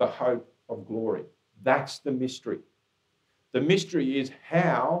 the hope of glory. That's the mystery. The mystery is,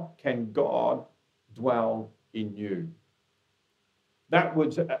 how can God dwell in you? That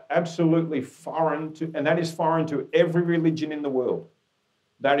was absolutely foreign to, and that is foreign to every religion in the world.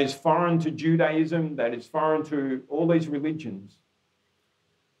 That is foreign to Judaism. That is foreign to all these religions.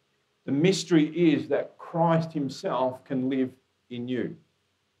 The mystery is that Christ himself can live in you.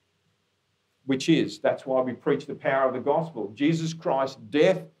 That's why we preach the power of the gospel. Jesus Christ's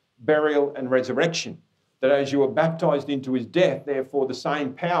death, burial, and resurrection. That as you are baptized into his death, therefore the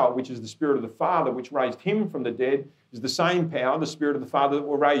same power, which is the Spirit of the Father, which raised him from the dead, is the same power, the Spirit of the Father, that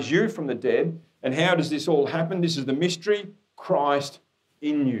will raise you from the dead. And how does this all happen? This is the mystery, Christ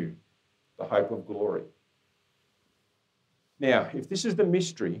in you, the hope of glory. Now, if this is the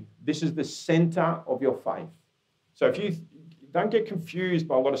mystery, this is the centre of your faith. So if you don't get confused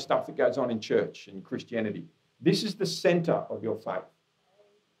by a lot of stuff that goes on in church and Christianity. This is the centre of your faith.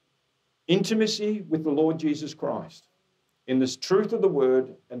 Intimacy with the Lord Jesus Christ. In this truth of the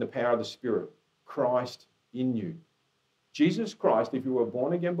word and the power of the Spirit. Christ in you. Jesus Christ, if you were a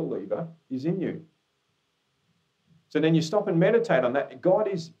born-again believer, is in you. So then you stop and meditate on that. God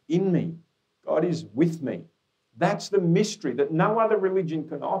is in me. God is with me. That's the mystery that no other religion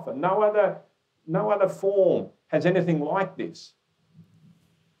can offer. No other form has anything like this.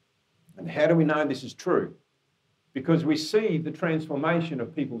 And how do we know this is true? because we see the transformation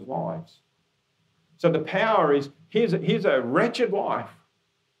of people's lives. So the power is, here's a wretched life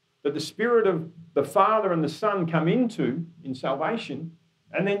that the Spirit of the Father and the Son come into in salvation,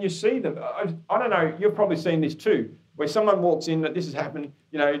 and then you see them. I don't know, you've probably seen this too, where someone walks in, that this has happened,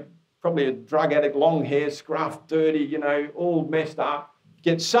 probably a drug addict, long hair, scruffed, dirty, all messed up,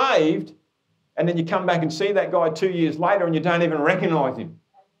 gets saved, and then you come back and see that guy 2 years later and you don't even recognise him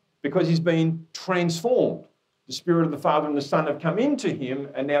because he's been transformed. The Spirit of the Father and the Son have come into him,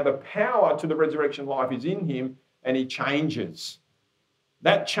 and now the power to the resurrection life is in him, and he changes.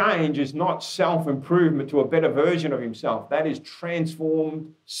 That change is not self-improvement to a better version of himself. That is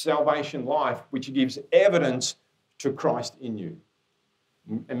transformed salvation life, which gives evidence to Christ in you.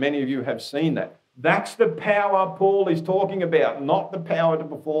 And many of you have seen that. That's the power Paul is talking about, not the power to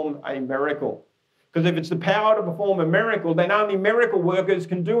perform a miracle. Because if it's the power to perform a miracle, then only miracle workers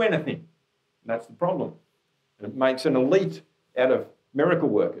can do anything. And that's the problem. And it makes an elite out of miracle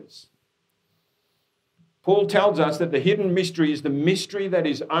workers. Paul tells us that the hidden mystery is the mystery that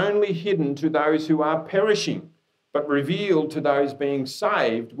is only hidden to those who are perishing, but revealed to those being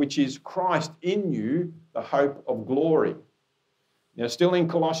saved, which is Christ in you, the hope of glory. Now, still in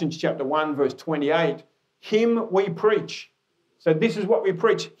Colossians chapter 1, verse 28, him we preach. So this is what we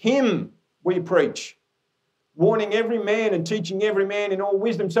preach. Him we preach. Warning every man and teaching every man in all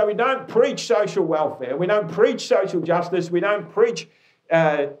wisdom. So we don't preach social welfare. We don't preach social justice. We don't preach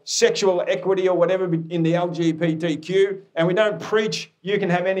sexual equity or whatever in the LGBTQ. And we don't preach you can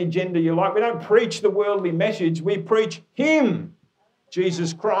have any gender you like. We don't preach the worldly message. We preach him,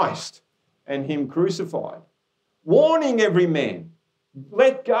 Jesus Christ, and him crucified. Warning every man.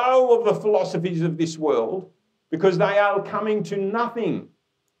 Let go of the philosophies of this world because they are coming to nothing.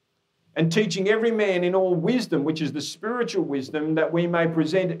 And teaching every man in all wisdom, which is the spiritual wisdom, that we may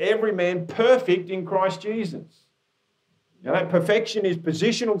present every man perfect in Christ Jesus. Now that perfection is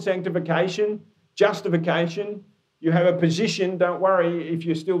positional sanctification, justification. You have a position, don't worry, if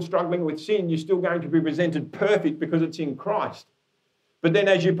you're still struggling with sin, you're still going to be presented perfect because it's in Christ. But then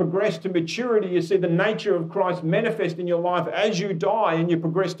as you progress to maturity, you see the nature of Christ manifest in your life as you die and you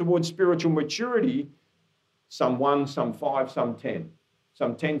progress towards spiritual maturity, some 1, some 5, some 10.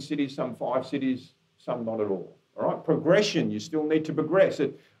 Some 10 cities, some 5 cities, some not at all. All right, progression, you still need to progress.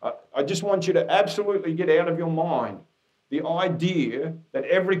 I just want you to absolutely get out of your mind the idea that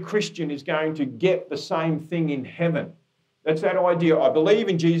every Christian is going to get the same thing in heaven. That's that idea. I believe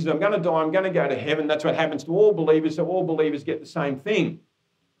in Jesus, I'm going to die, I'm going to go to heaven. That's what happens to all believers, so all believers get the same thing.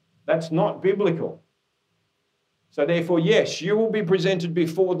 That's not biblical. So therefore, yes, you will be presented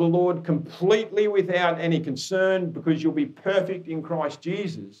before the Lord completely without any concern because you'll be perfect in Christ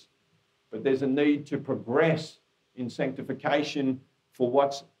Jesus. But there's a need to progress in sanctification for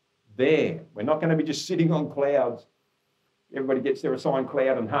what's there. We're not going to be just sitting on clouds. Everybody gets their assigned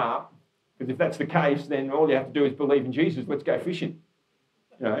cloud and harp. Because if that's the case, then all you have to do is believe in Jesus. Let's go fishing.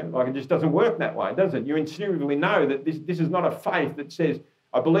 It just doesn't work that way, does it? You intuitively know that this is not a faith that says,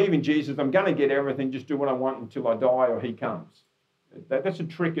 I believe in Jesus, I'm going to get everything, just do what I want until I die or he comes. That's a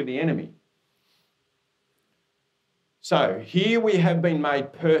trick of the enemy. So here we have been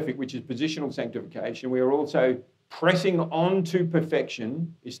made perfect, which is positional sanctification. We are also pressing on to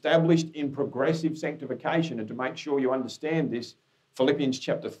perfection, established in progressive sanctification. And to make sure you understand this, Philippians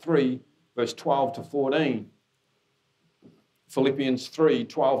chapter 3, verse 12 to 14. Philippians 3,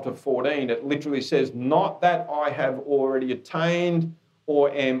 12 to 14, it literally says, not that I have already attained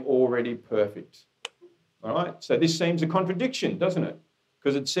or am already perfect. All right, so this seems a contradiction, doesn't it?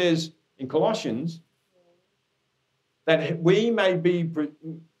 Because it says in Colossians that we may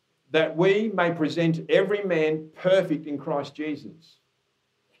present every man perfect in Christ Jesus.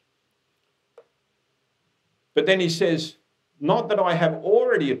 But then he says, not that I have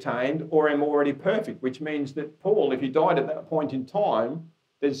already attained or am already perfect, which means that Paul, if he died at that point in time,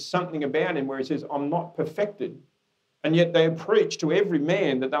 there's something about him where he says, I'm not perfected. And yet they preach to every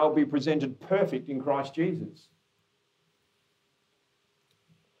man that they'll be presented perfect in Christ Jesus.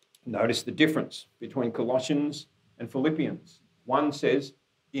 Notice the difference between Colossians and Philippians. One says,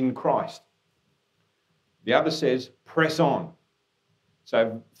 in Christ. The other says, press on.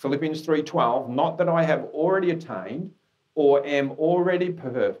 So Philippians 3:12, not that I have already attained or am already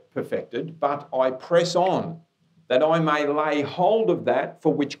perfected, but I press on, that I may lay hold of that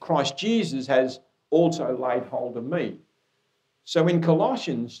for which Christ Jesus has also laid hold of me. So in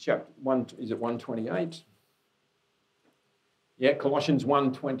Colossians chapter 1, is it 1:28? Yeah, Colossians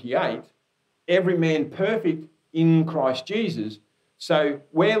 1:28, every man perfect in Christ Jesus. So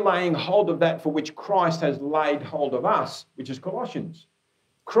we're laying hold of that for which Christ has laid hold of us, which is Colossians.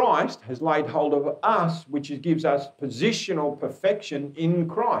 Christ has laid hold of us, which gives us positional perfection in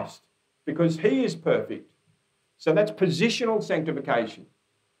Christ, because he is perfect. So that's positional sanctification.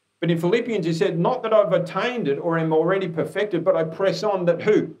 But in Philippians, he said, not that I've attained it or am already perfected, but I press on that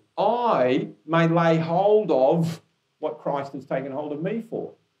who? I may lay hold of what Christ has taken hold of me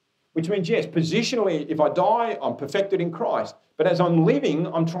for. Which means, yes, positionally, if I die, I'm perfected in Christ. But as I'm living,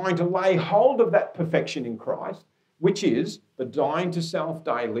 I'm trying to lay hold of that perfection in Christ, which is the dying to self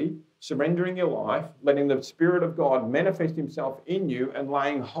daily, surrendering your life, letting the Spirit of God manifest himself in you and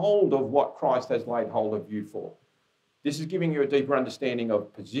laying hold of what Christ has laid hold of you for. This is giving you a deeper understanding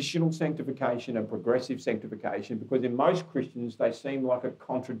of positional sanctification and progressive sanctification, because in most Christians, they seem like a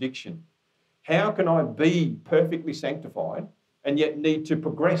contradiction. How can I be perfectly sanctified and yet need to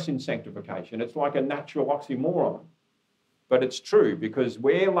progress in sanctification? It's like a natural oxymoron. But it's true, because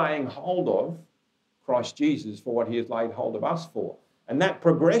we're laying hold of Christ Jesus for what he has laid hold of us for. And that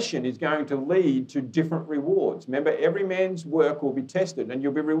progression is going to lead to different rewards. Remember, every man's work will be tested and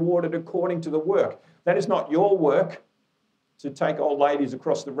you'll be rewarded according to the work. That is not your work to take old ladies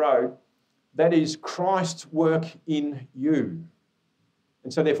across the road. That is Christ's work in you.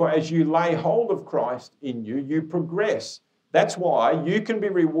 And so therefore, as you lay hold of Christ in you, you progress. That's why you can be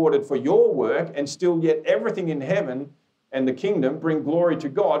rewarded for your work and still yet everything in heaven and the kingdom bring glory to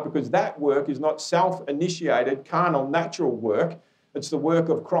God, because that work is not self-initiated, carnal, natural work. It's the work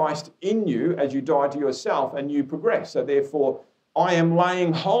of Christ in you as you die to yourself and you progress. So therefore, I am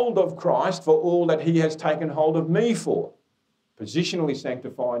laying hold of Christ for all that he has taken hold of me for. Positionally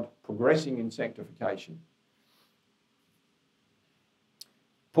sanctified, progressing in sanctification.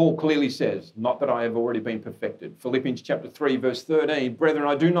 Paul clearly says, not that I have already been perfected. Philippians chapter 3, verse 13, brethren,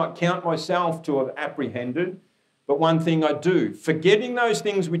 I do not count myself to have apprehended, but one thing I do, forgetting those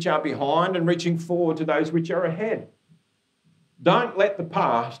things which are behind and reaching forward to those which are ahead. Don't let the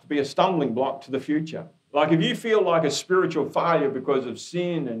past be a stumbling block to the future. Like if you feel like a spiritual failure because of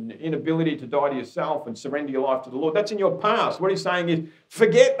sin and inability to die to yourself and surrender your life to the Lord, that's in your past. What he's saying is,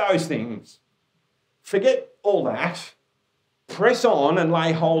 forget those things. Forget all that. Press on and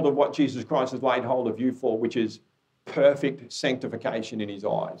lay hold of what Jesus Christ has laid hold of you for, which is perfect sanctification in his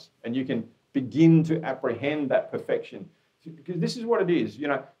eyes. And you can begin to apprehend that perfection. Because this is what it is. You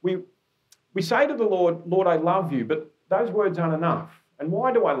know, we say to the Lord, Lord, I love you, but those words aren't enough. And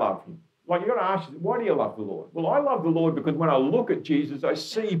why do I love him? Like, you've got to ask, why do you love the Lord? Well, I love the Lord because when I look at Jesus, I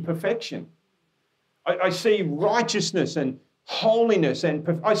see perfection. I see righteousness and holiness,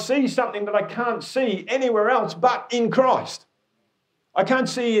 and I see something that I can't see anywhere else but in Christ. I can't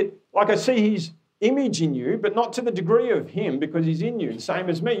see it, like I see his image in you, but not to the degree of him, because he's in you. The same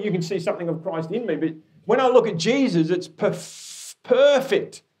as me. You can see something of Christ in me, but when I look at Jesus, it's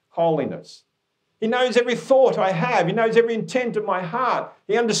perfect holiness. He knows every thought I have. He knows every intent of my heart.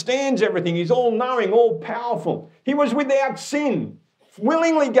 He understands everything. He's all-knowing, all-powerful. He was without sin,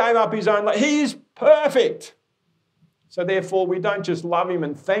 willingly gave up his own life. He is perfect. So therefore, we don't just love him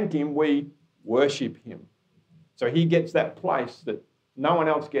and thank him, we worship him. So he gets that place that no one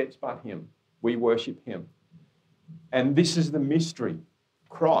else gets but him. We worship him. And this is the mystery.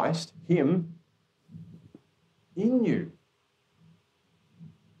 Christ, him, in you.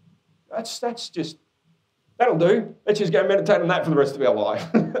 That's just, that'll do. Let's just go meditate on that for the rest of our life.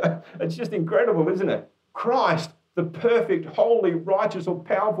 It's just incredible, isn't it? Christ, the perfect, holy, righteous, or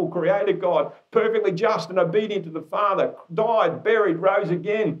powerful creator God, perfectly just and obedient to the Father, died, buried, rose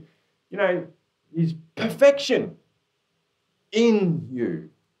again. You know, his perfection in you.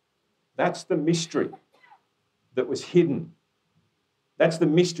 That's the mystery that was hidden. That's the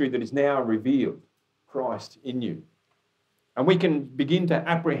mystery that is now revealed. Christ in you. And we can begin to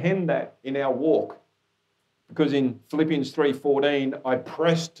apprehend that in our walk. Because in Philippians 3:14, I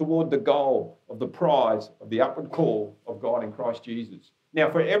press toward the goal of the prize of the upward call of God in Christ Jesus.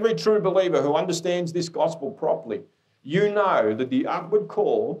 Now, for every true believer who understands this gospel properly, you know that the upward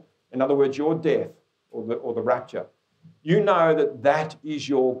call, in other words, your death or the rapture, you know that that is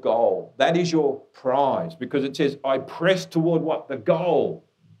your goal. That is your prize. Because it says, I press toward what? The goal.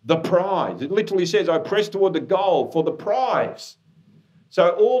 The prize. It literally says, I press toward the goal for the prize. So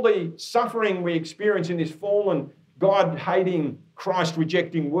all the suffering we experience in this fallen, God-hating,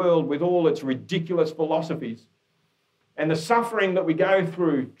 Christ-rejecting world with all its ridiculous philosophies, and the suffering that we go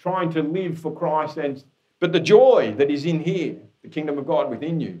through trying to live for Christ, but the joy that is in here, the kingdom of God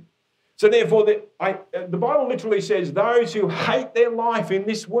within you. So therefore, the Bible literally says those who hate their life in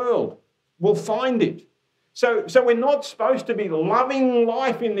this world will find it. So we're not supposed to be loving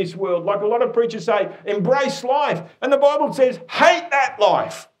life in this world. Like a lot of preachers say, embrace life. And the Bible says, hate that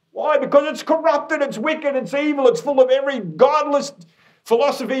life. Why? Because it's corrupted, it's wicked, it's evil, it's full of every godless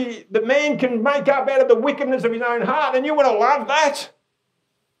philosophy that man can make up out of the wickedness of his own heart, and you want to love that?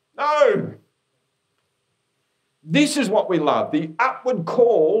 No. This is what we love, the upward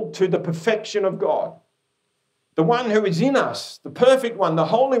call to the perfection of God. The one who is in us, the perfect one, the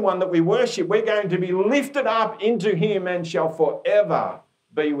holy one that we worship, we're going to be lifted up into him and shall forever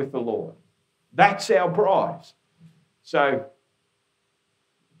be with the Lord. That's our prize. So,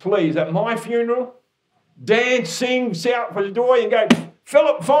 please, at my funeral, dance, sing, shout for joy and go,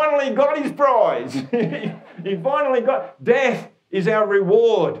 Philip finally got his prize. He finally got, death is our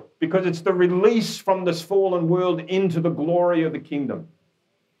reward because it's the release from this fallen world into the glory of the kingdom.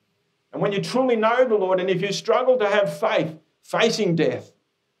 And when you truly know the Lord, and if you struggle to have faith facing death,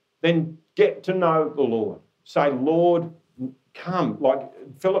 then get to know the Lord. Say, Lord, come. Like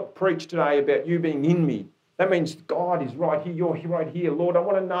Philip preached today about you being in me. That means God is right here. You're right here. Lord, I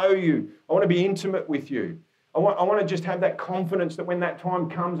want to know you. I want to be intimate with you. I want to just have that confidence that when that time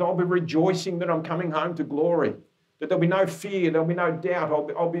comes, I'll be rejoicing that I'm coming home to glory. That there'll be no fear. There'll be no doubt.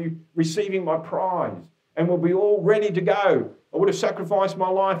 I'll be receiving my prize. And we'll be all ready to go. I would have sacrificed my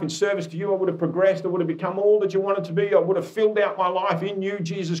life in service to you. I would have progressed. I would have become all that you wanted to be. I would have filled out my life in you,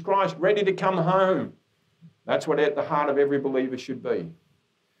 Jesus Christ, ready to come home. That's what at the heart of every believer should be.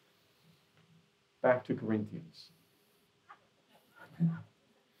 Back to Corinthians.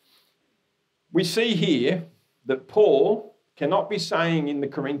 We see here that Paul cannot be saying in the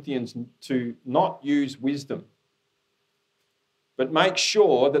Corinthians to not use wisdom, but make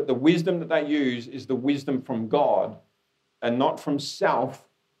sure that the wisdom that they use is the wisdom from God and not from self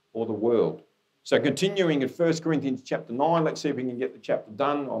or the world. So continuing in 1 Corinthians chapter 9, let's see if we can get the chapter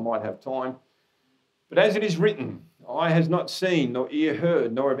done. I might have time. But as it is written, eye has not seen, nor ear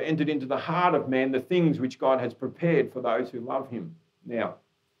heard, nor have entered into the heart of man the things which God has prepared for those who love him. Now,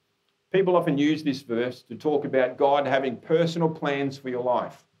 people often use this verse to talk about God having personal plans for your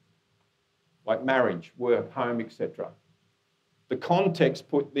life, like marriage, work, home, etc. The context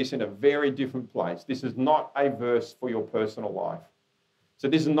put this in a very different place. This is not a verse for your personal life. So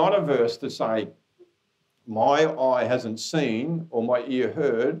this is not a verse to say, my eye hasn't seen or my ear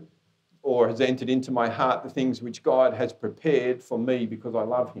heard or has entered into my heart the things which God has prepared for me because I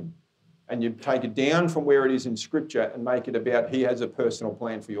love him. And you take it down from where it is in Scripture and make it about he has a personal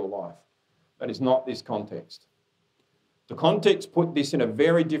plan for your life. That is not this context. The context put this in a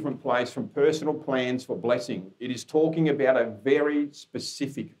very different place from personal plans for blessing. It is talking about a very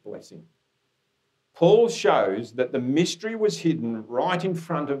specific blessing. Paul shows that the mystery was hidden right in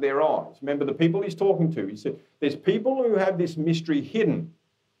front of their eyes. Remember the people he's talking to. He said, there's people who have this mystery hidden.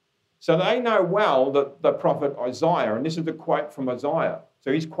 So they know well that the prophet Isaiah, and this is the quote from Isaiah.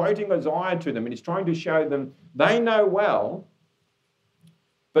 So he's quoting Isaiah to them and he's trying to show them they know well,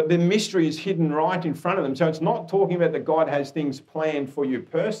 but the mystery is hidden right in front of them. So it's not talking about that God has things planned for you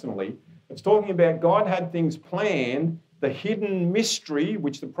personally. It's talking about God had things planned, the hidden mystery,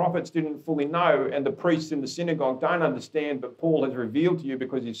 which the prophets didn't fully know and the priests in the synagogue don't understand, but Paul has revealed to you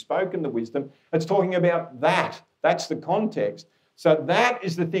because he's spoken the wisdom. It's talking about that. That's the context. So that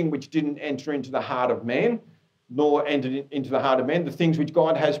is the thing which didn't enter into the heart of man, nor entered into the heart of man, the things which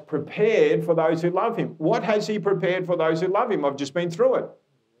God has prepared for those who love him. What has he prepared for those who love him? I've just been through it.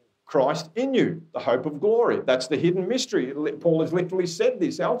 Christ in you, the hope of glory. That's the hidden mystery. Paul has literally said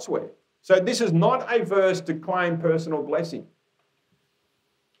this elsewhere. So this is not a verse to claim personal blessing.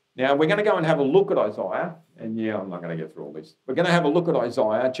 Now, we're going to go and have a look at Isaiah. And yeah, I'm not going to get through all this. We're going to have a look at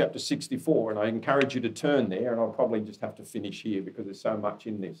Isaiah chapter 64. And I encourage you to turn there. And I'll probably just have to finish here because there's so much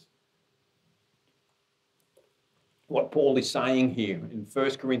in this. What Paul is saying here in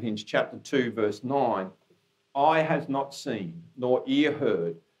 1 Corinthians chapter 2, verse 9, eye has not seen, nor ear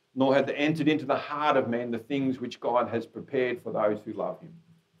heard, nor hath entered into the heart of man the things which God has prepared for those who love him.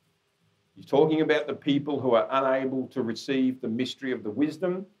 He's talking about the people who are unable to receive the mystery of the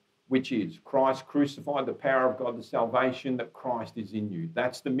wisdom, which is Christ crucified, the power of God, the salvation that Christ is in you.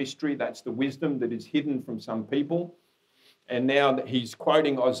 That's the mystery, that's the wisdom that is hidden from some people. And now that he's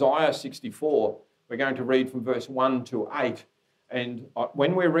quoting Isaiah 64, we're going to read from verse 1 to 8. And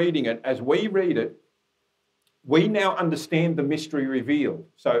when we're reading it, as we read it, we now understand the mystery revealed.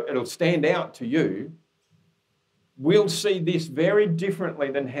 So it'll stand out to you. We'll see this very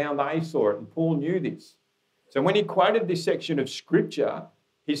differently than how they saw it. And Paul knew this. So when he quoted this section of Scripture,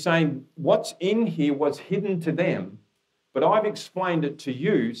 he's saying what's in here was hidden to them, but I've explained it to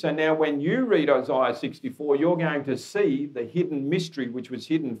you. So now when you read Isaiah 64, you're going to see the hidden mystery which was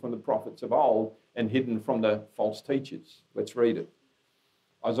hidden from the prophets of old and hidden from the false teachers. Let's read it.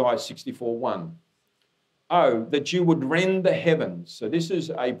 Isaiah 64:1. Oh, that you would rend the heavens. So this is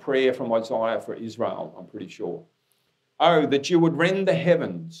a prayer from Isaiah for Israel, I'm pretty sure. Oh, that you would rend the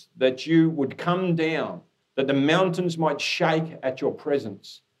heavens, that you would come down, that the mountains might shake at your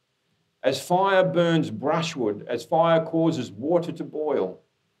presence. As fire burns brushwood, as fire causes water to boil,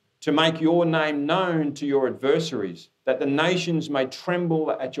 to make your name known to your adversaries, that the nations may tremble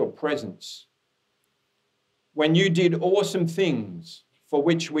at your presence. When you did awesome things for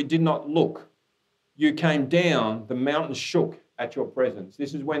which we did not look, you came down, the mountains shook at your presence.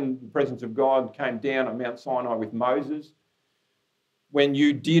 This is when the presence of God came down on Mount Sinai with Moses. When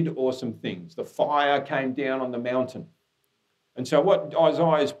you did awesome things, the fire came down on the mountain. And so what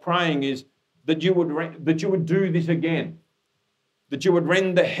Isaiah is praying is that you would do this again, that you would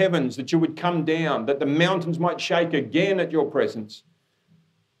rend the heavens, that you would come down, that the mountains might shake again at your presence.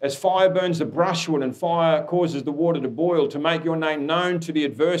 As fire burns the brushwood and fire causes the water to boil, to make your name known to the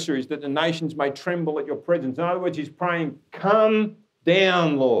adversaries, that the nations may tremble at your presence. In other words, he's praying, come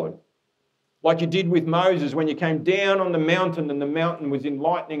down, Lord. Like you did with Moses when you came down on the mountain and the mountain was in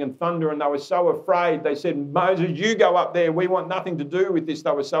lightning and thunder and they were so afraid. They said, Moses, you go up there. We want nothing to do with this.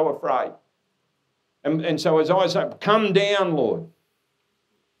 They were so afraid. And so Isaiah said, come down, Lord,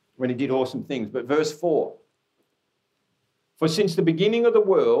 when he did awesome things. But verse 4, for since the beginning of the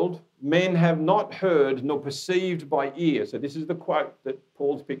world, men have not heard nor perceived by ear. So this is the quote that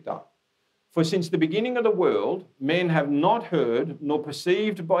Paul's picked up. For since the beginning of the world, men have not heard nor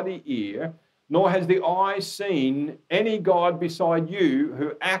perceived by the ear, nor has the eye seen any God beside you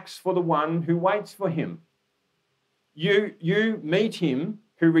who acts for the one who waits for him. You meet him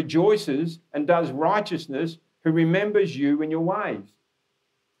who rejoices and does righteousness, who remembers you in your ways.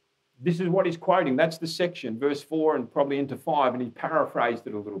 This is what he's quoting. That's the section, verse 4 and probably into 5, and he paraphrased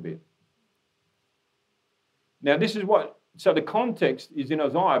it a little bit. Now, so the context is in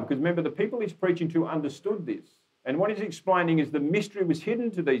Isaiah, because remember, the people he's preaching to understood this. And what he's explaining is the mystery was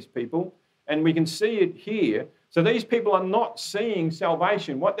hidden to these people, and we can see it here. So these people are not seeing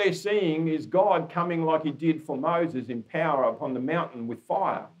salvation. What they're seeing is God coming like he did for Moses in power upon the mountain with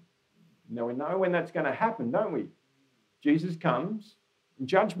fire. Now, we know when that's going to happen, don't we? Jesus comes in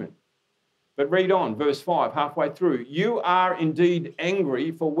judgment. But read on, verse 5, halfway through. You are indeed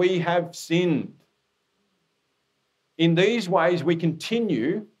angry, for we have sinned. In these ways we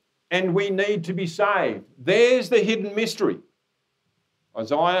continue, and we need to be saved. There's the hidden mystery.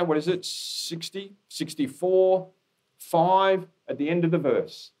 Isaiah, 60, 64, 5, at the end of the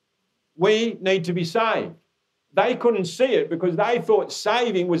verse. We need to be saved. They couldn't see it because they thought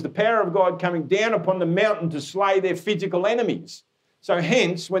saving was the power of God coming down upon the mountain to slay their physical enemies. So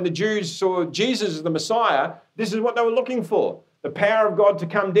hence, when the Jews saw Jesus as the Messiah, this is what they were looking for. The power of God to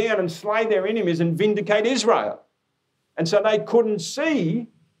come down and slay their enemies and vindicate Israel. And so they couldn't see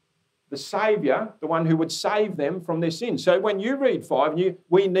the Saviour, the one who would save them from their sins. So when you read 5,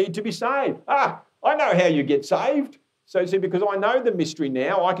 we need to be saved. I know how you get saved. So see, because I know the mystery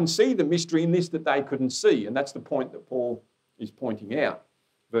now, I can see the mystery in this that they couldn't see. And that's the point that Paul is pointing out.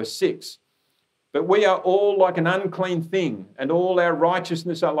 Verse 6. But we are all like an unclean thing, and all our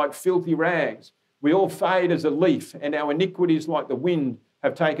righteousness are like filthy rags. We all fade as a leaf, and our iniquities like the wind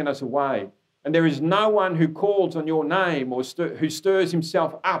have taken us away. And there is no one who calls on your name or who stirs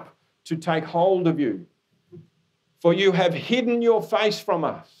himself up to take hold of you. For you have hidden your face from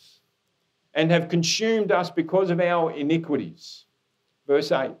us and have consumed us because of our iniquities. Verse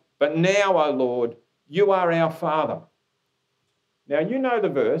 8, but now, O Lord, you are our Father. Now you know the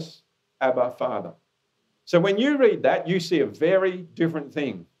verse, Abba, Father. So when you read that, you see a very different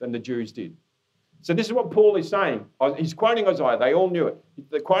thing than the Jews did. So this is what Paul is saying. He's quoting Isaiah. They all knew it.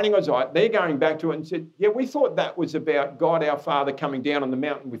 They're quoting Isaiah. They're going back to it and said, yeah, we thought that was about God our Father coming down on the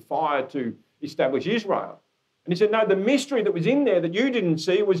mountain with fire to establish Israel. And he said, no, the mystery that was in there that you didn't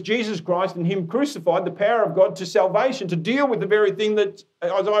see was Jesus Christ and him crucified, the power of God to salvation, to deal with the very thing that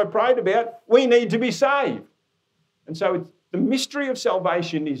Isaiah prayed about. We need to be saved. And so the mystery of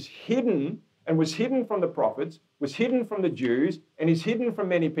salvation is hidden and was hidden from the prophets, was hidden from the Jews, and is hidden from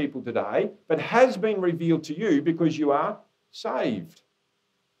many people today, but has been revealed to you because you are saved.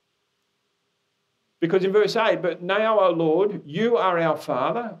 Because in verse 8, but now, O Lord, you are our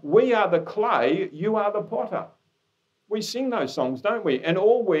Father, we are the clay, you are the potter. We sing those songs, don't we? And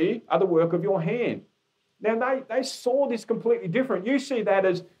all we are the work of your hand. Now, they saw this completely different. You see that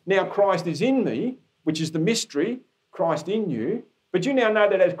as now Christ is in me, which is the mystery, Christ in you. But you now know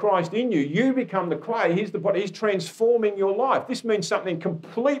that as Christ in you, you become the clay. He's the potter. He's transforming your life. This means something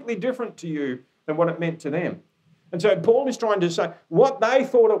completely different to you than what it meant to them. And so Paul is trying to say what they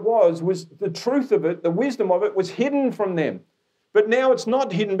thought it was the truth of it, the wisdom of it was hidden from them. But now it's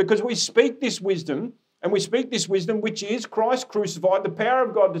not hidden because we speak this wisdom, which is Christ crucified, the power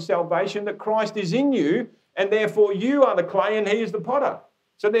of God to salvation, that Christ is in you, And therefore you are the clay and he is the potter.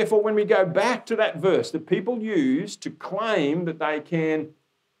 So therefore when we go back to that verse that people use to claim that they can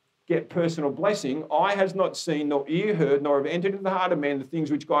get personal blessing, eye has not seen, nor ear heard, nor have entered into the heart of man the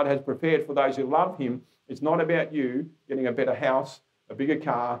things which God has prepared for those who love him. It's not about you getting a better house, a bigger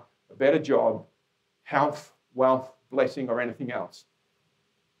car, a better job, health, wealth, blessing, or anything else.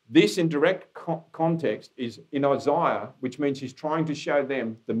 This in direct context is in Isaiah, which means he's trying to show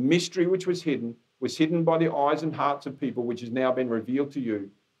them the mystery which was hidden by the eyes and hearts of people, which has now been revealed to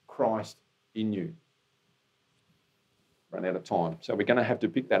you, Christ in you. Run out of time. So we're going to have to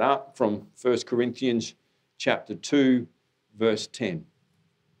pick that up from 1 Corinthians chapter 2, verse 10.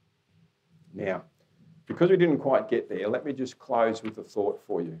 Now, because we didn't quite get there, let me just close with a thought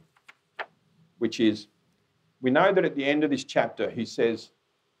for you, which is, we know that at the end of this chapter, he says,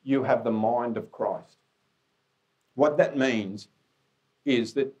 you have the mind of Christ. What that means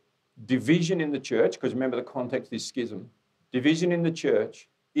is that division in the church, because remember the context is schism, division in the church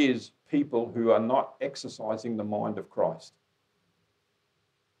is people who are not exercising the mind of Christ.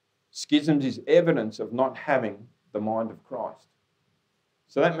 Schisms is evidence of not having the mind of Christ.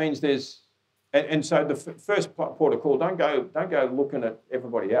 So that means there's, and so the first port of call, don't go looking at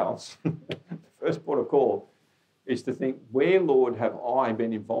everybody else. The first port of call is to think, where, Lord, have I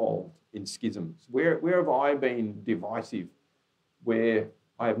been involved in schisms? Where have I been divisive? Where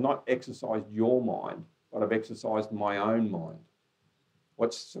I have not exercised your mind, but I've exercised my own mind.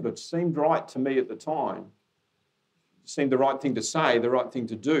 What sort of seemed right to me at the time seemed the right thing to say, the right thing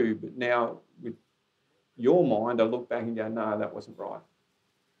to do, but now with your mind, I look back and go, no, that wasn't right.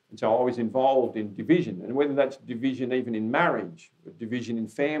 And so I was involved in division, and whether that's division even in marriage, or division in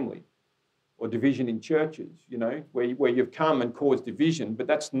family, or division in churches, you know, where you've come and caused division, but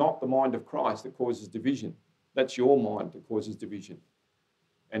that's not the mind of Christ that causes division. That's your mind that causes division.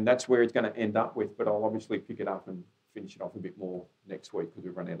 And that's where it's going to end up with, but I'll obviously pick it up and finish it off a bit more next week because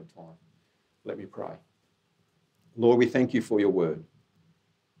we've run out of time. Let me pray. Lord, we thank you for your word.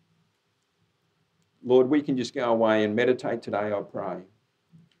 Lord, we can just go away and meditate today, I pray,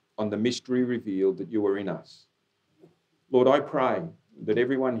 on the mystery revealed that you are in us. Lord, I pray that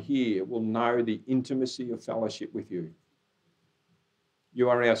everyone here will know the intimacy of fellowship with you. You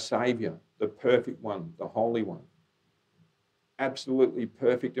are our Saviour, the perfect one, the Holy One. Absolutely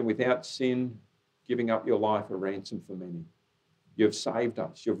perfect and without sin, giving up your life a ransom for many. You've saved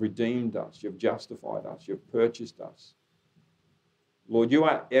us, you've redeemed us, you've justified us, you've purchased us. Lord, you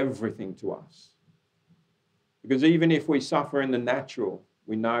are everything to us. Because even if we suffer in the natural,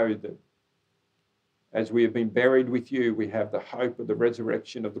 we know that as we have been buried with you, we have the hope of the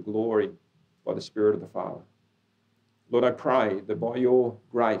resurrection of the glory by the Spirit of the Father. Lord, I pray that by your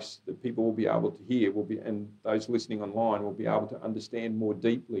grace that people will be able to hear, and those listening online will be able to understand more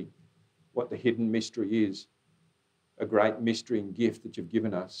deeply what the hidden mystery is, a great mystery and gift that you've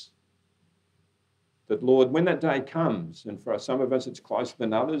given us. That, Lord, when that day comes, and for some of us it's closer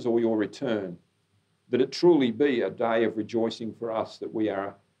than others, or your return, that it truly be a day of rejoicing for us that we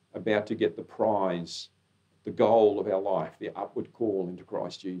are about to get the prize, the goal of our life, the upward call into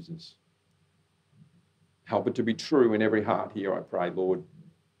Christ Jesus. Help it to be true in every heart here, I pray, Lord,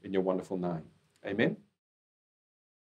 in your wonderful name. Amen.